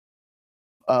Zimfirium.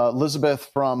 Elizabeth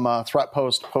from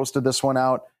ThreatPost posted this one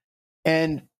out.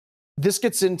 And this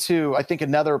gets into, I think,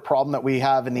 another problem that we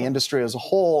have in the industry as a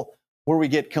whole, where we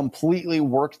get completely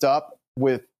worked up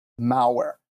with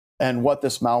malware and what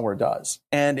this malware does.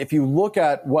 And if you look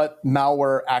at what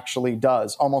malware actually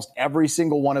does, almost every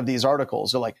single one of these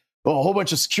articles are like, well, a whole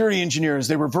bunch of security engineers,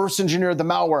 they reverse engineered the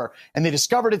malware and they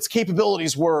discovered its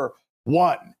capabilities were: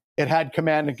 1, it had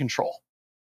command and control.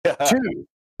 2,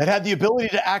 it had the ability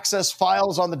to access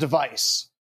files on the device.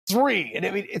 3, and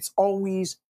it's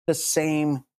always the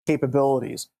same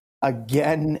capabilities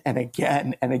again and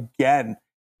again and again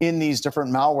in these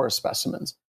different malware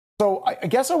specimens. So I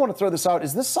guess I want to throw this out.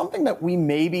 Is this something that we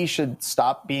maybe should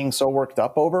stop being so worked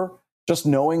up over, just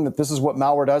knowing that this is what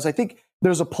malware does? I think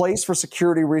there's a place for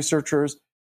security researchers.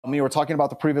 We're talking about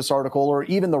the previous article, or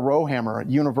even the Rowhammer at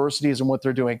universities and what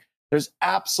they're doing. There's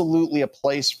absolutely a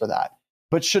place for that.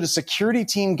 But should a security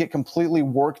team get completely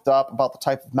worked up about the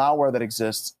type of malware that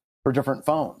exists for different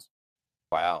phones?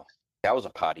 Wow, that was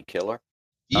a potty killer.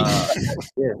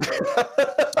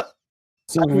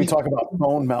 So when we talk about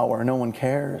phone malware, no one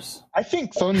cares. I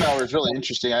think phone malware is really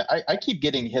interesting. I keep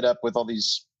getting hit up with all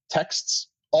these texts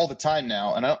all the time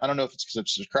now, and I don't know if it's because I'm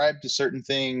subscribed to certain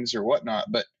things or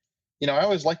whatnot, but I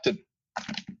always like to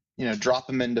drop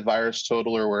them into VirusTotal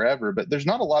or wherever. But there's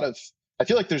not a lot of. I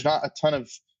feel like there's not a ton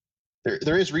of.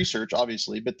 There is research,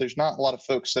 obviously, but there's not a lot of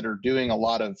folks that are doing a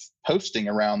lot of posting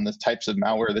around the types of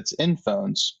malware that's in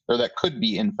phones or that could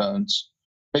be in phones.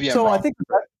 Maybe I'm wrong.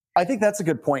 I think that's a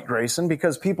good point, Grayson,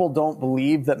 because people don't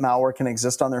believe that malware can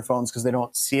exist on their phones because they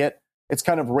don't see it. It's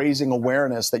kind of raising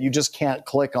awareness that you just can't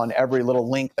click on every little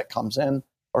link that comes in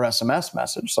or SMS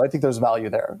message. So I think there's value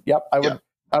there. Yep, I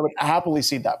would happily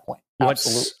see that point.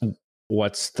 Absolutely.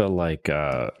 What's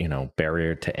the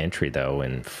barrier to entry though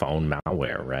in phone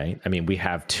malware, right? I mean, we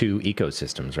have two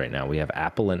ecosystems right now. We have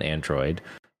Apple and Android.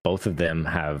 Both of them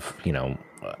have,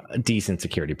 decent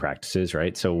security practices,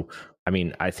 right? So, I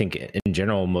mean, I think in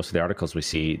general, most of the articles we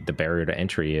see, the barrier to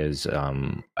entry is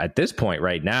at this point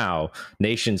right now,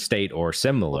 nation state or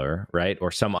similar, right?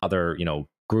 Or some other,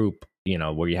 group,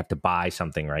 where you have to buy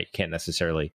something, right? You can't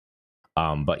necessarily,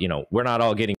 but, we're not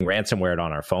all getting ransomware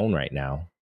on our phone right now.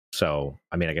 So,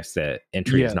 I mean, I guess the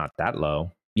entry is not that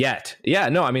low yet. Yeah,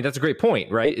 no, I mean, that's a great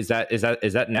point, right? Is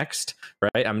that next,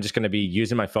 right? I'm just going to be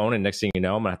using my phone and next thing you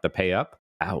know, I'm going to have to pay up.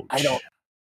 Ouch.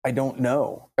 I don't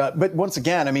know. But once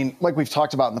again, I mean, like we've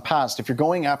talked about in the past, if you're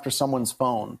going after someone's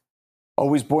phone,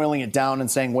 always boiling it down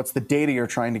and saying, what's the data you're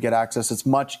trying to get access? It's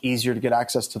much easier to get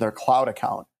access to their cloud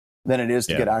account than it is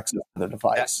to get access to their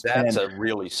device. That's a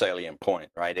really salient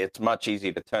point, right? It's much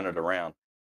easier to turn it around.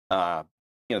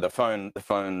 The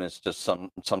phone is just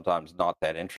sometimes not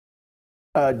that interesting.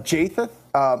 Jathith,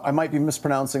 I might be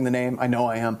mispronouncing the name. I know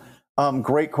I am.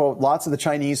 Great quote. Lots of the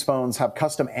Chinese phones have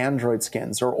custom Android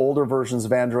skins or older versions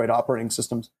of Android operating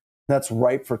systems. That's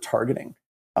ripe for targeting.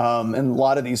 And a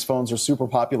lot of these phones are super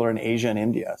popular in Asia and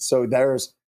India. So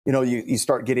there's, you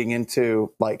start getting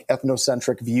into like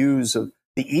ethnocentric views of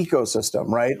the ecosystem,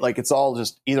 right? Like it's all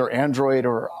just either Android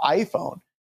or iPhone.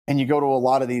 And you go to a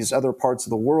lot of these other parts of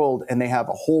the world and they have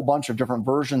a whole bunch of different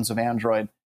versions of Android.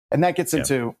 And that gets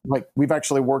into like, we've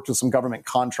actually worked with some government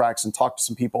contracts and talked to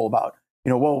some people about,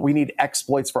 we need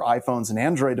exploits for iPhones and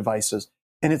Android devices.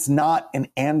 And it's not an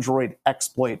Android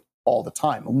exploit all the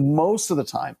time. Most of the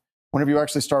time, whenever you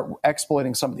actually start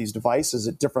exploiting some of these devices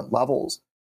at different levels,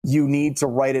 you need to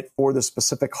write it for the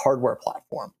specific hardware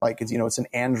platform. Like, it's an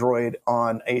Android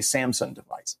on a Samsung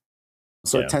device.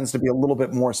 So it tends to be a little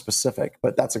bit more specific,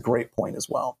 but that's a great point as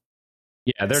well.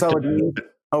 Yeah.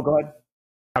 Go ahead.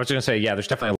 I was going to say, there's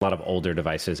definitely a lot of older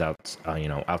devices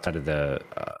outside of the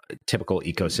typical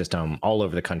ecosystem all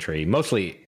over the country,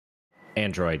 mostly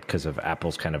Android because of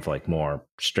Apple's kind of like more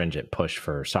stringent push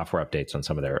for software updates on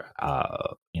some of their,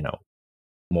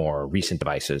 more recent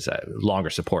devices, longer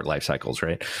support life cycles,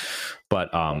 right? But,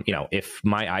 if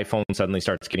my iPhone suddenly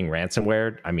starts getting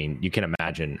ransomware, I mean, you can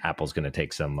imagine Apple's going to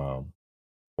take some,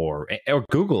 or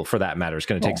Google for that matter, is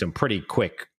going to take some pretty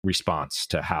quick response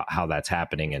to how that's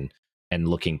happening and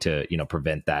looking to,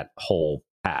 prevent that whole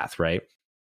path, right?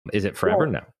 Is it forever?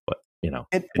 No, but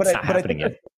it's not happening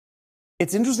yet.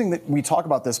 It's interesting that we talk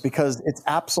about this because it's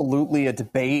absolutely a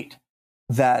debate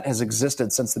that has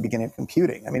existed since the beginning of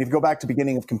computing. I mean, if you go back to the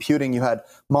beginning of computing, you had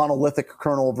monolithic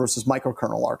kernel versus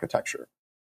microkernel architecture.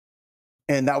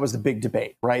 And that was the big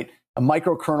debate, right? A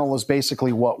microkernel is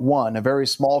basically a very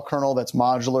small kernel that's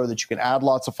modular, that you can add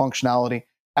lots of functionality,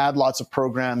 add lots of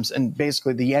programs, and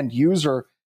basically the end user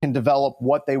can develop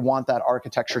what they want that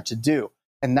architecture to do,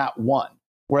 and that won.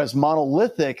 Whereas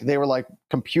monolithic, they were like,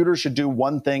 computers should do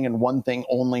one thing and one thing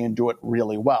only and do it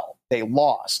really well. They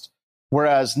lost.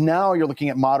 Whereas now you're looking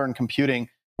at modern computing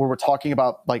where we're talking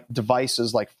about like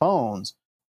devices like phones.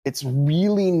 It's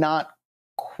really not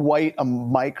quite a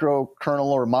microkernel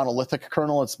or a monolithic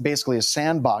kernel. It's basically a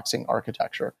sandboxing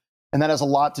architecture. And that has a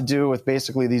lot to do with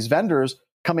basically these vendors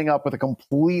coming up with a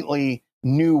completely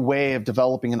new way of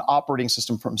developing an operating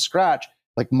system from scratch.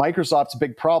 Like Microsoft's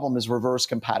big problem is reverse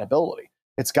compatibility.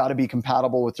 It's got to be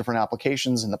compatible with different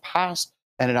applications in the past,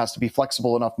 and it has to be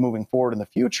flexible enough moving forward in the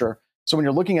future. So when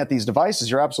you're looking at these devices,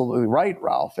 you're absolutely right,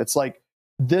 Ralph. It's like,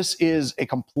 this is a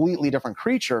completely different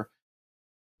creature,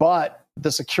 but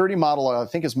the security model, I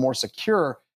think, is more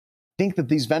secure. I think that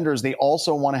these vendors, they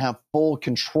also want to have full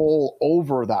control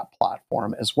over that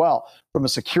platform as well. From a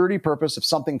security purpose, if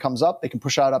something comes up, they can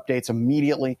push out updates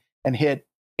immediately and hit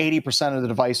 80% of the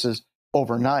devices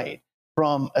overnight.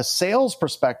 From a sales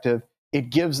perspective, it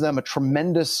gives them a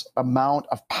tremendous amount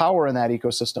of power in that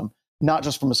ecosystem, not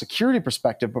just from a security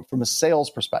perspective, but from a sales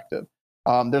perspective.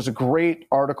 There's a great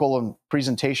article and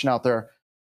presentation out there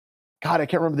God, I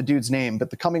can't remember the dude's name, but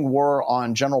the coming war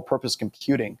on general purpose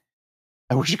computing.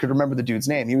 I wish I could remember the dude's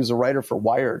name. He was a writer for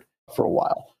Wired for a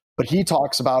while. But he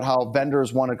talks about how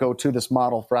vendors want to go to this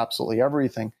model for absolutely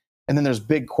everything. And then there's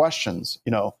big questions,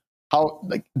 how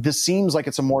like this seems like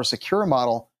it's a more secure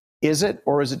model. Is it,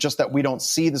 or is it just that we don't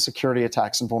see the security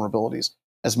attacks and vulnerabilities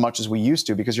as much as we used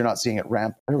to because you're not seeing it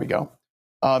ramp? There we go.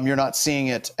 You're not seeing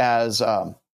it as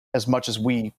much as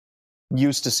we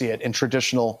used to see it in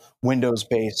traditional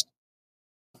Windows-based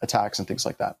attacks and things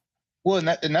like that. Well,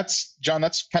 and that's John.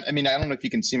 That's kind of, I mean, I don't know if you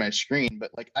can see my screen,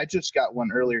 but like I just got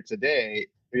one earlier today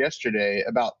or yesterday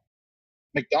about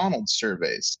McDonald's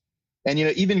surveys, and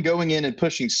even going in and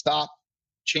pushing stop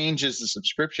changes the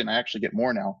subscription. I actually get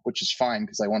more now, which is fine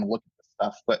because I want to look at the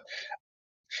stuff. But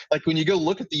like when you go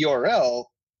look at the URL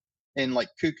in like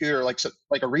Cuckoo or like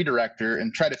a redirector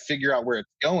and try to figure out where it's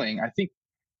going, I think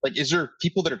like is there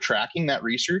people that are tracking that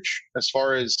research as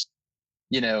far as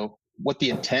what the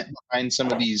intent behind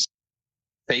some of these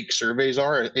fake surveys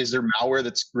are? Is there malware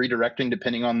that's redirecting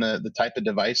depending on the type of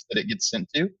device that it gets sent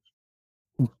to?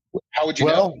 How would you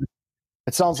know?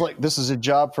 It sounds like this is a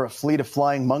job for a fleet of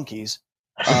flying monkeys.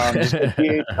 Just like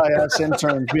DHIS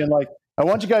interns being like, I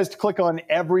want you guys to click on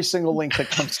every single link that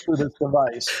comes through this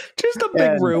device. Just a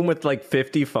big room with like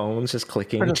 50 phones just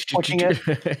clicking. Just clicking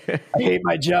it. I hate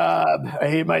my job.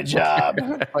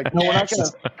 Like, no,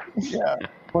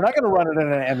 we're not gonna run it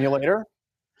in an emulator.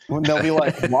 And they'll be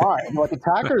like, why? Like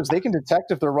attackers, they can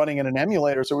detect if they're running in an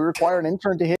emulator, so we require an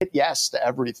intern to hit yes to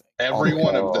everything. Every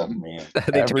one of them.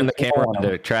 They turn the camera on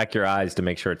to track your eyes to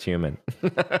make sure it's human.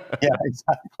 Yeah,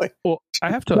 exactly. Well,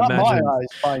 I have to Not imagine. my eyes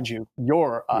find you.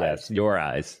 Your eyes. Yes, your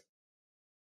eyes.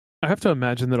 I have to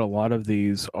imagine that a lot of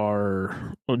these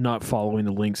are not following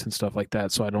the links and stuff like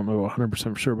that, so I don't know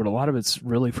 100% for sure, but a lot of it's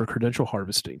really for credential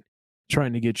harvesting,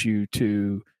 trying to get you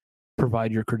to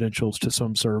provide your credentials to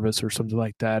some service or something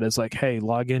like that. It's like, hey,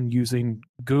 log in using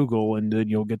Google and then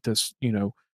you'll get this,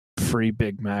 free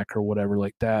Big Mac or whatever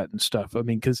like that and stuff. I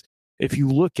mean, because if you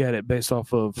look at it based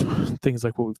off of things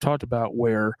like what we've talked about,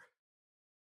 where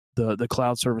the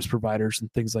cloud service providers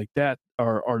and things like that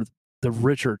are the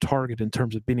richer target in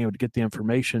terms of being able to get the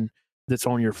information that's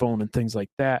on your phone and things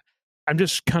like that. I'm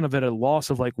just kind of at a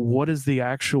loss of like, what is the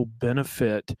actual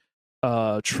benefit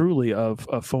truly of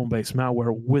phone-based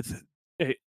malware, with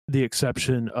the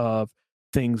exception of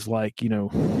things like,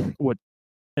 what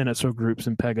NSO Groups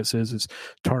and Pegasus is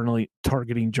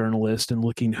targeting journalists and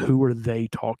looking who are they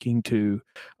talking to,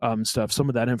 stuff. Some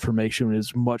of that information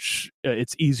is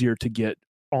it's easier to get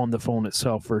on the phone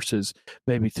itself versus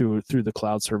maybe through the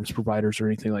cloud service providers or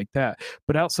anything like that.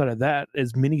 But outside of that,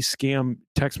 as many scam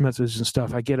text messages and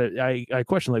stuff, I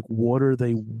question, like, what are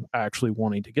they actually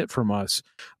wanting to get from us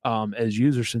as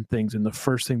users and things? And the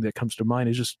first thing that comes to mind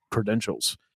is just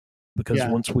credentials, because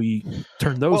once we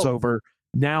turn those over,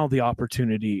 now the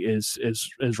opportunity is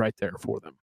right there for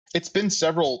them. It's been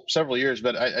several years,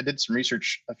 but I did some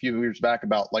research a few years back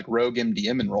about like rogue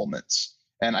MDM enrollments.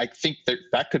 And I think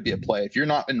that could be a play. If you're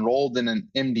not enrolled in an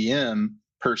MDM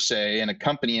per se, and a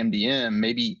company MDM,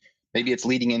 maybe it's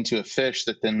leading into a phish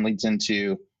that then leads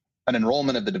into an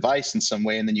enrollment of the device in some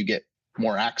way, and then you get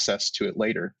more access to it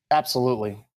later.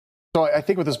 Absolutely. So I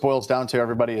think what this boils down to,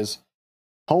 everybody, is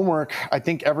homework. I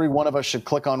think every one of us should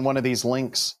click on one of these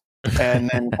links and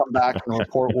then come back and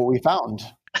report what we found.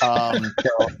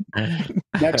 So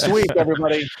next week,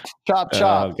 everybody, chop.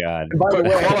 Oh, God. And by the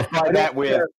way, qualify that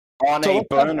with on a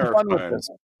burner phone.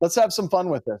 Let's have some fun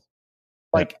with this.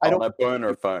 Like, on a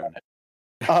burner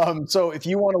phone. So if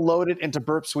you want to load it into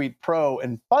Burp Suite Pro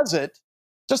and fuzz it,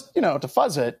 just, to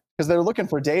fuzz it, because they're looking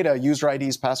for data, user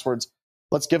IDs, passwords.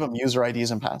 Let's give them user IDs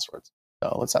and passwords.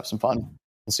 So let's have some fun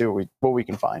and see what we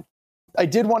can find. I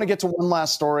did want to get to one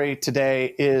last story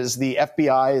today, is the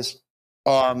FBI's.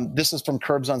 This is from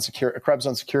Krebs on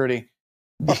Security.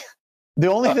 The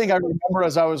only thing I remember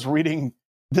as I was reading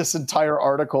this entire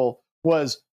article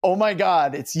was, oh my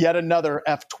God, it's yet another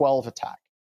F-12 attack.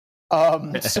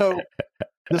 So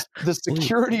the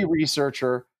security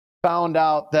researcher found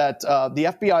out that the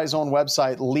FBI's own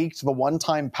website leaked the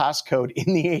one-time passcode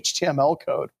in the HTML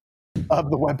code of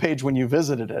the webpage when you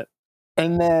visited it.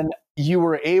 And then you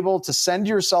were able to send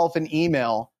yourself an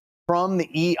email from the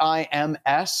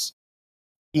EIMS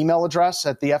email address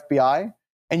at the FBI,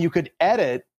 and you could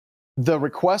edit the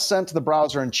request sent to the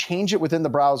browser and change it within the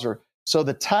browser. So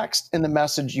the text in the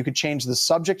message, you could change the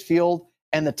subject field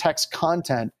and the text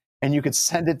content, and you could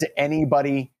send it to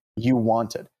anybody you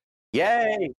wanted.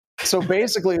 Yay! So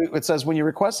basically, it says when you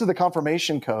requested the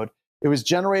confirmation code, it was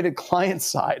generated client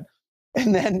side,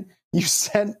 and then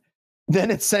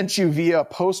it sent you via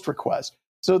post request.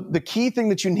 So the key thing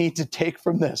that you need to take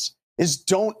from this is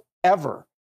don't ever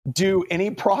do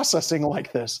any processing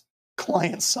like this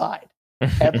client side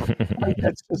ever. Like,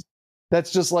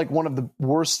 that's just like one of the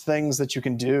worst things that you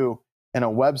can do in a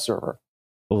web server.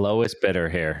 Lowest bidder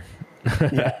here.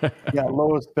 yeah,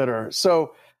 lowest bidder.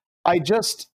 So how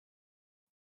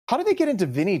did they get into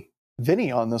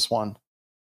Vinny on this one?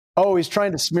 Oh, he's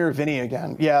trying to smear Vinny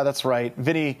again. Yeah, that's right.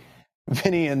 Vinny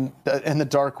in the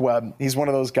dark web. He's one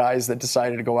of those guys that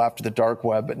decided to go after the dark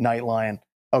web at Nightline.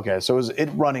 Okay, so it was a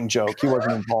running joke. He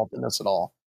wasn't involved in this at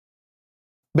all.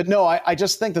 But no, I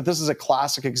just think that this is a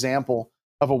classic example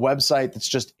of a website that's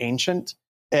just ancient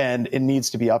and it needs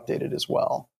to be updated as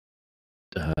well.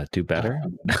 Do better.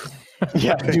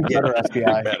 Yeah, do better,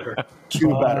 FBI.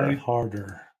 Do better.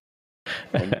 Harder.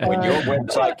 When your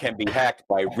website can be hacked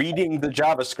by reading the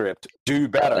JavaScript, do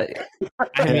better.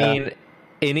 I mean,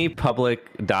 any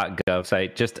public.gov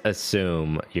site, just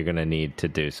assume you're going to need to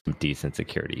do some decent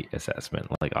security assessment,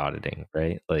 like auditing,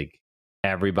 right? Like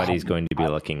everybody's going to be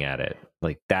looking at it.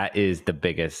 Like that is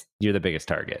you're the biggest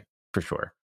target for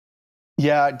sure.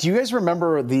 Yeah. Do you guys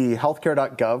remember the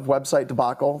healthcare.gov website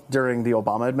debacle during the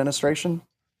Obama administration?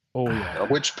 Oh, yeah.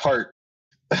 Which part?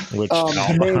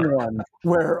 The main one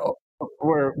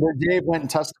where Dave went and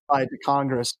testified to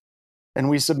Congress and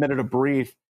we submitted a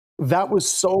brief. That was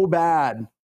so bad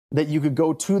that you could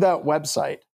go to that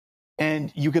website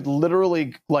and you could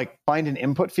literally like find an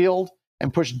input field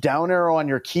and push down arrow on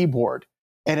your keyboard.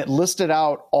 And it listed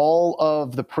out all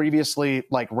of the previously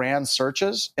like ran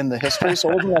searches in the history. So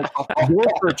it wasn't like your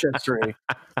search history.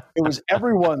 It was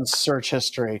everyone's search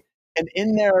history. And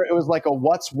in there, it was like a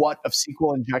what's what of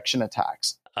SQL injection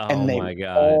attacks. And they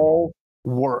all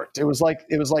worked. It was like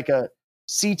a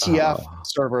CTF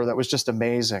server that was just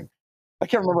amazing. I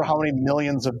can't remember how many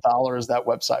millions of dollars that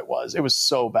website was. It was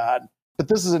so bad. But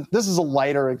this is a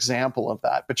lighter example of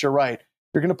that. But you're right.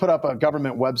 You're going to put up a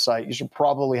government website. You should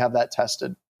probably have that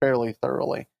tested fairly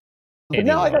thoroughly. But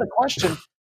now I got a question.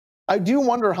 I do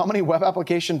wonder how many web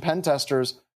application pen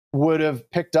testers would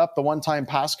have picked up the one-time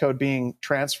passcode being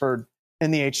transferred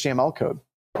in the HTML code.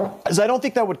 Because I don't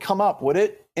think that would come up, would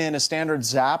it, in a standard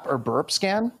ZAP or burp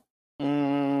scan?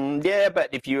 Yeah, but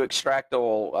if you extract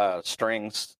all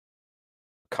strings,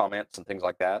 comments, and things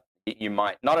like that, you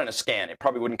might, not in a scan. It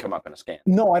probably wouldn't come up in a scan.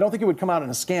 No, I don't think it would come out in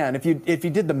a scan. If you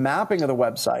did the mapping of the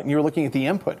website and you were looking at the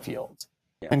input fields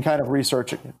and kind of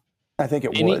researching it, I think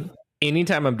it would.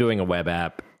 Anytime I'm doing a web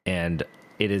app and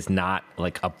it is not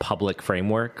like a public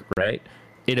framework, right?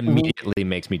 It immediately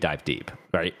makes me dive deep,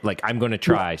 right? Like I'm going to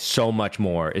try so much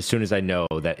more as soon as I know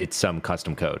that it's some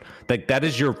custom code. Like that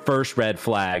is your first red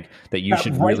flag that you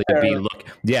should really be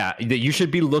that you should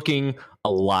be looking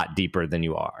a lot deeper than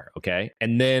you are. Okay.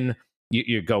 And then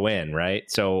you go in, right?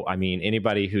 So, I mean,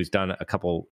 anybody who's done a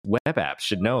couple web apps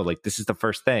should know, like, this is the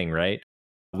first thing, right?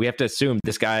 We have to assume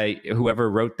this guy, whoever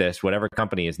wrote this, whatever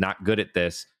company, is not good at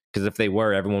this, because if they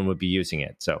were, everyone would be using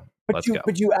it. So let's go.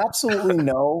 But you absolutely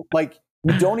know, like,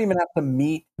 you don't even have to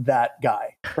meet that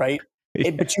guy, right?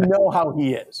 But you know how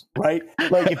he is, right?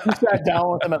 Like, if you sat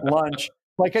down with him at lunch,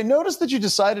 like, I noticed that you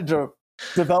decided to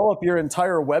develop your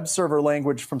entire web server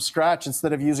language from scratch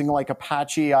instead of using like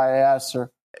Apache IIS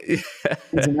or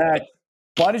Nginx.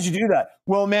 Why did you do that?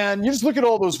 Well, man, you just look at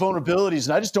all those vulnerabilities,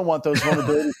 and I just don't want those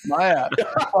vulnerabilities in my app. So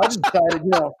I just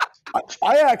decided,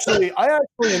 I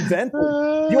actually invented.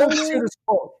 You always hear this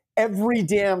quote every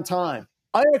damn time.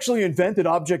 I actually invented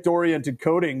object-oriented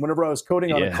coding whenever I was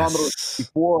coding on a Commodore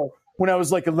 64 when I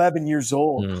was like 11 years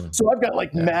old. So I've got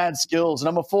like mad skills, and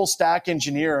I'm a full stack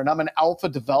engineer, and I'm an alpha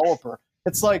developer.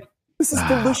 It's like, this is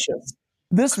delicious.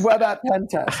 This web app pen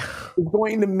test is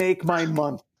going to make my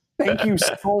month. Thank you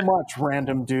so much,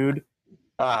 random dude.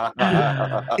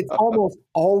 It's almost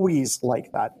always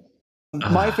like that.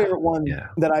 My favorite one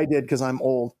that I did, because I'm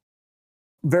old,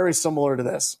 very similar to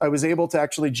this. I was able to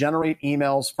actually generate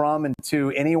emails from and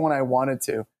to anyone I wanted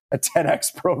to, a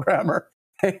 10x programmer.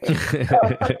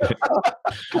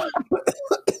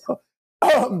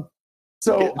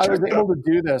 So I was able to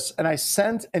do this, and I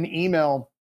sent an email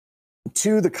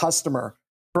to the customer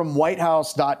from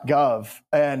whitehouse.gov,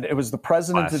 and it was the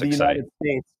president of the United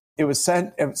States. It was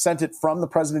sent it from the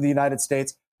president of the United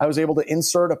States. I was able to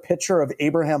insert a picture of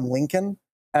Abraham Lincoln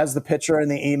as the picture in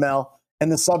the email,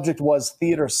 and the subject was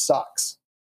 "Theater sucks."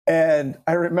 And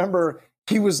I remember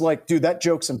he was like, "Dude, that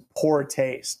joke's in poor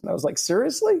taste." And I was like,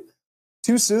 "Seriously?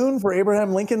 Too soon for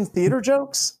Abraham Lincoln theater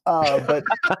jokes?" But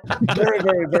very,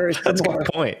 very, very similar. That's a good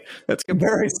point. That's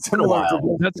very similar.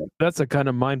 That's a kind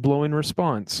of mind-blowing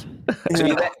response.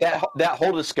 See, that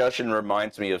whole discussion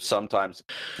reminds me of sometimes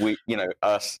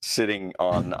us sitting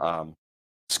on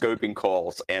scoping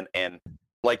calls and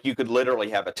Like you could literally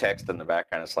have a text in the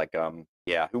background. It's like,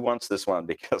 yeah, who wants this one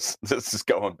because this is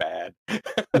going bad.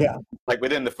 Yeah. Like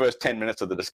within the first 10 minutes of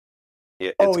the discussion.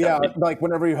 Like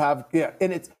whenever you have,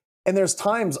 and there's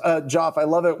times, Joff, I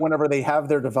love it whenever they have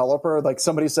their developer, like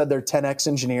somebody said they're 10x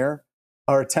engineer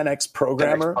or 10x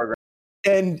programmer,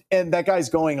 and that guy's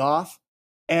going off,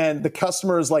 and the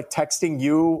customer is like texting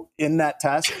you in that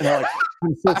test, and they're like,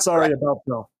 I'm so sorry about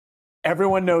Bill.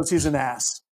 Everyone knows he's an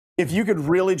ass. If you could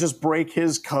really just break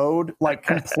his code like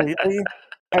completely,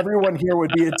 everyone here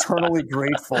would be eternally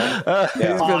grateful.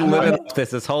 He's been living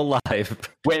this his whole life.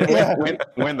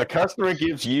 When the customer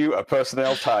gives you a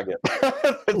personnel target,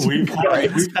 we've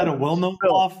had a well-known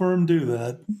law firm do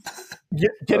that.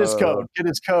 Get his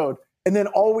code. And then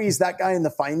always that guy in the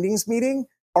findings meeting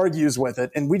argues with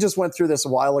it. And we just went through this a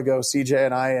while ago, CJ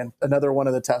and I and another one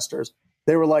of the testers.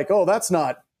 They were like, oh, that's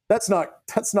not a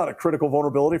critical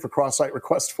vulnerability for cross-site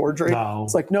request forgery. No.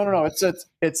 It's like, no, it's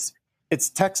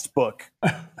textbook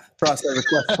cross-site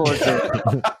request forgery.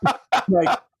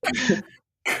 Like,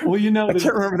 well, I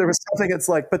can't remember. There was something. It's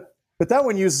like, but that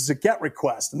one uses a GET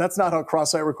request, and that's not how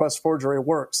cross-site request forgery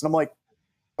works. And I'm like,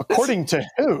 according to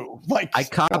who? Like, I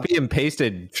copy and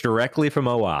pasted directly from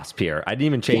OWASP here. I didn't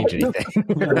even change anything.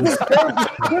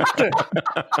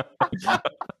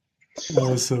 That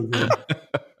was so good.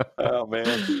 Oh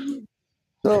man.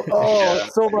 So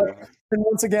much. And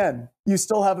once again, you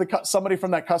still have somebody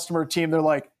from that customer team. They're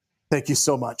like, "Thank you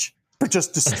so much for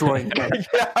just destroying it."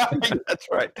 Yeah, that's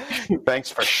right. Thanks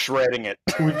for shredding it.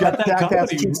 We've got that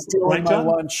company right, John,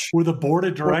 lunch. Where the board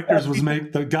of directors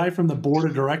the guy from the board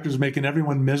of directors making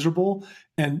everyone miserable,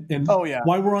 and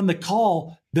while we're on the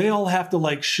call, they all have to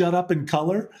like shut up and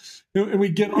color, and we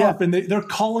get off, and they're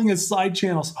calling us side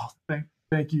channels. Oh,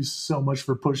 thank you so much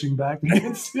for pushing back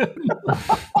against it.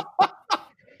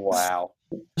 Wow.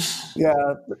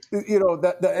 Yeah,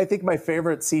 that I think my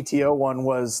favorite CTO one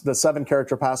was the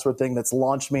 7-character password thing that's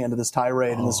launched me into this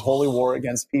tirade and this holy war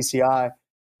against PCI,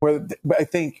 where I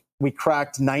think we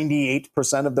cracked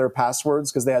 98% of their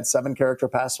passwords because they had 7-character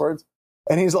passwords.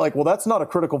 And he's like, well, that's not a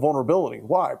critical vulnerability.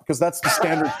 Why? Because that's the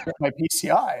standard for my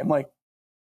PCI. I'm like,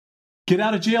 get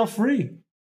out of jail free.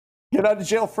 Get out of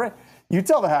jail free. You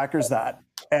tell the hackers that.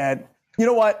 And you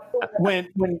know what? When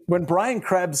Brian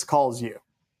Krebs calls you,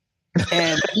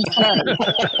 and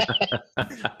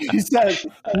he says,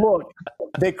 look,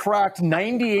 they cracked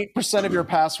 98% of your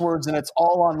passwords and it's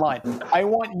all online. I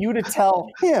want you to tell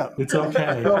him. It's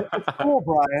okay. It's cool,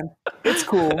 Brian. It's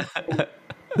cool.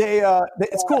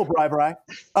 It's cool, Brian.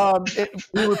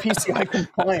 We were PCI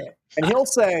compliant. And he'll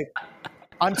say,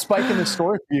 I'm spiking the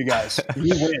story for you guys.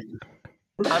 You win.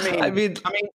 I mean,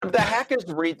 the hackers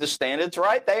read the standards,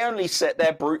 right? They only set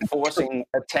their brute forcing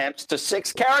attempts to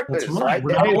 6 characters, right?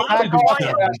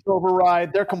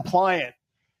 Override. They're compliant.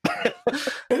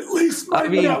 At least my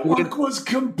network was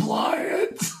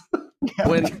compliant.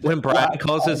 When Brad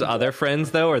calls his other friends,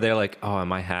 though, are they like, "Oh,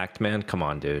 am I hacked, man? Come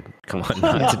on, dude. Come on,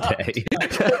 not today."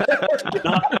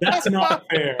 That's not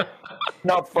fair.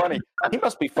 Not funny. He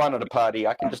must be fun at a party.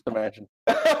 I can just imagine.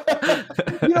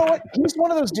 You know what? He's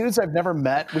one of those dudes I've never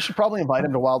met. We should probably invite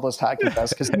him to Wild West Hacking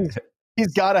Fest because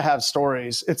he's got to have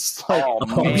stories. It's like,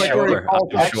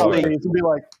 he'd be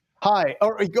like, "Hi,"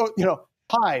 or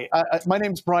 "Hi, my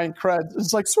name's Brian Krebs."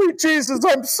 It's like, sweet Jesus,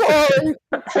 I'm sorry.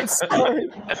 I'm sorry.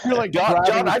 You're like,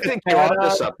 John, I think you're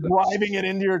onto something. Driving it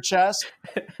into your chest.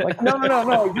 Like, no,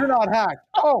 you're not hacked.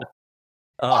 Oh,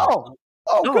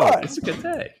 good. It's a good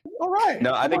day. All right.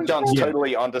 No, I think John's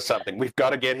totally onto something. We've got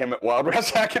to get him at Wild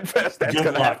West Hacking Fest. That's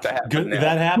going to have to happen.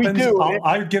 That happens.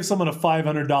 I'd give someone a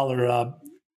 $500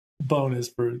 bonus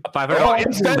for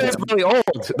 $500. Really old.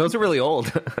 Those are really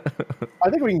old. I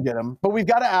think we can get him, but we've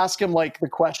got to ask him like the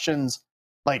questions.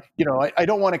 Like, I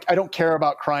don't care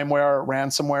about crimeware or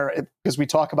ransomware because we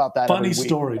talk about that. Funny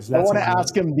stories. I want to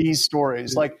ask him these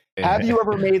stories. Like, have you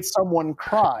ever made someone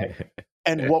cry?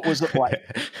 And what was it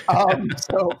like?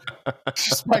 So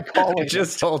just by calling. I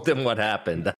just told them what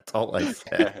happened. That's all I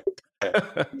said.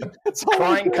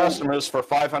 Crying customers for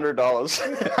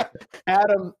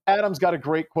 $500. Adam's got a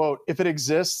great quote. If it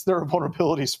exists, there are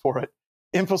vulnerabilities for it.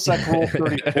 Infosec rule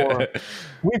 34.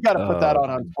 We've got to put that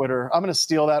on Twitter. I'm going to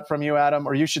steal that from you, Adam,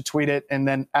 or you should tweet it and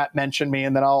then mention me,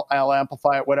 and then I'll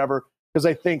amplify it, whatever, because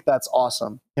I think that's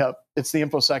awesome. Yep, it's the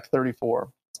Infosec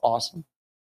 34. It's awesome.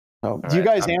 So, do you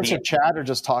guys answer chat or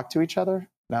just talk to each other?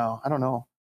 No, I don't know.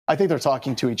 I think they're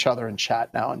talking to each other in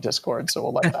chat now in Discord, so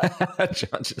we'll let that.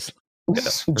 John just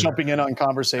jumping in on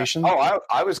conversation. Oh,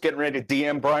 I was getting ready to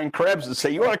DM Brian Krebs and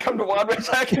say, "You want to come to Wild West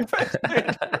Hacking Fest?"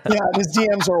 Yeah, his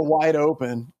DMs are wide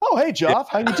open. Oh, hey, Joff,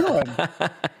 how you doing?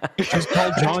 Just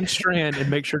call John Strand and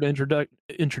make sure to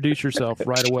introduce yourself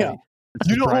right away. Yeah.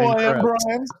 You know Brian who I am, Krebs.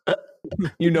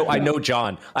 Brian? I know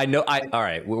John. All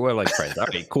right, we're like friends. All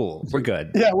right, cool. We're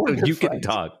good. Yeah, we're good You friends. can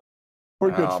talk.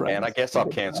 We're good friends. Man, I guess I'll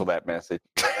cancel that message.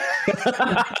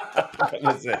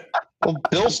 Well,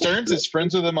 Bill Stearns is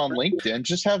friends with him on LinkedIn.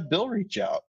 Just have Bill reach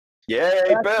out.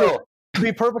 Yay, Bill. To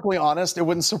be perfectly honest, it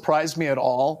wouldn't surprise me at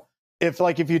all if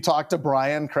you talk to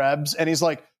Brian Krebs and he's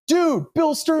like, dude,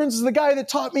 Bill Stearns is the guy that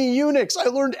taught me Unix. I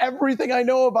learned everything I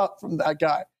know about from that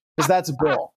guy. Because that's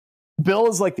Bill. Bill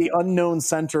is like the unknown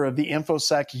center of the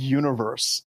InfoSec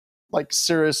universe. Like,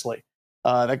 seriously.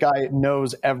 That guy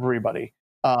knows everybody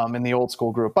in the old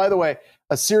school group. By the way,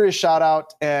 a serious shout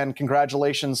out and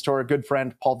congratulations to our good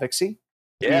friend Paul Vixie.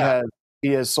 Yeah. He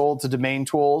has sold to Domain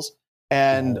Tools.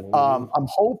 And I'm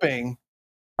hoping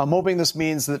this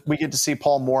means that we get to see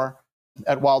Paul more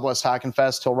at Wild West Hacking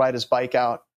Fest. He'll ride his bike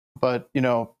out. But,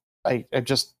 I'm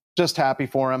just happy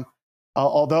for him.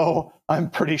 Although I'm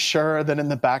pretty sure that in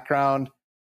the background,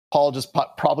 Paul just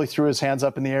probably threw his hands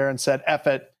up in the air and said, F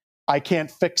it, I can't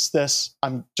fix this.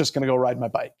 I'm just going to go ride my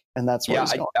bike. And that's where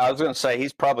he's going. I was going to say,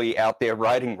 he's probably out there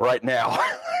riding right now.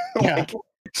 Like,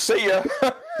 see ya.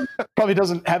 Probably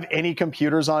doesn't have any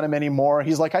computers on him anymore.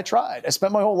 He's like, I tried. I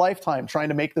spent my whole lifetime trying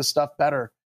to make this stuff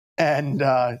better. And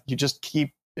you just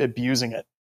keep abusing it.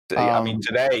 I mean,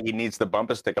 today he needs the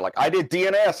bumper sticker. Like, I did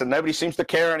DNS and nobody seems to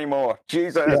care anymore.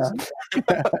 Jesus.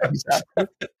 Yeah.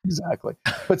 Exactly.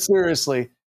 But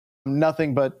seriously,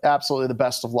 nothing but absolutely the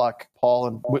best of luck, Paul.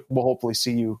 And we'll hopefully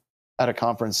see you at a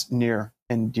conference near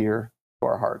and dear to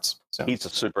our hearts. So. He's a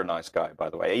super nice guy, by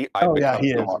the way. He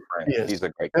is. He's a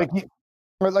great guy.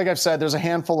 Like I've said, there's a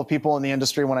handful of people in the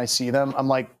industry. When I see them, I'm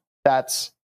like,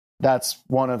 that's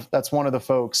one of the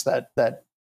folks that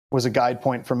was a guide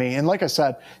point for me. And like I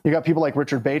said, you got people like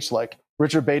Richard Bachlik.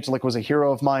 Richard Bachlik was a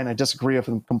hero of mine. I disagree with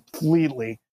him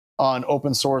completely on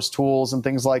open source tools and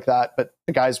things like that, but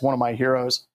the guy's one of my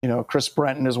heroes. Chris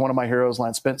Brenton is one of my heroes.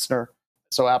 Lance Spitzner.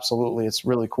 So absolutely, it's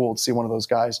really cool to see one of those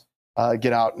guys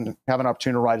get out and have an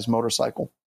opportunity to ride his motorcycle.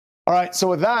 All right, so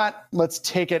with that, let's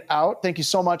take it out. Thank you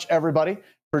so much, everybody,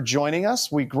 for joining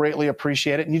us. We greatly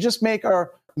appreciate it. And you just make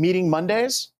our meeting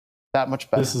Mondays that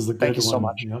much better. This is the good Thank you so one.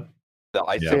 much. Yep. The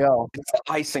icing, it's the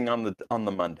icing on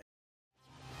the Monday.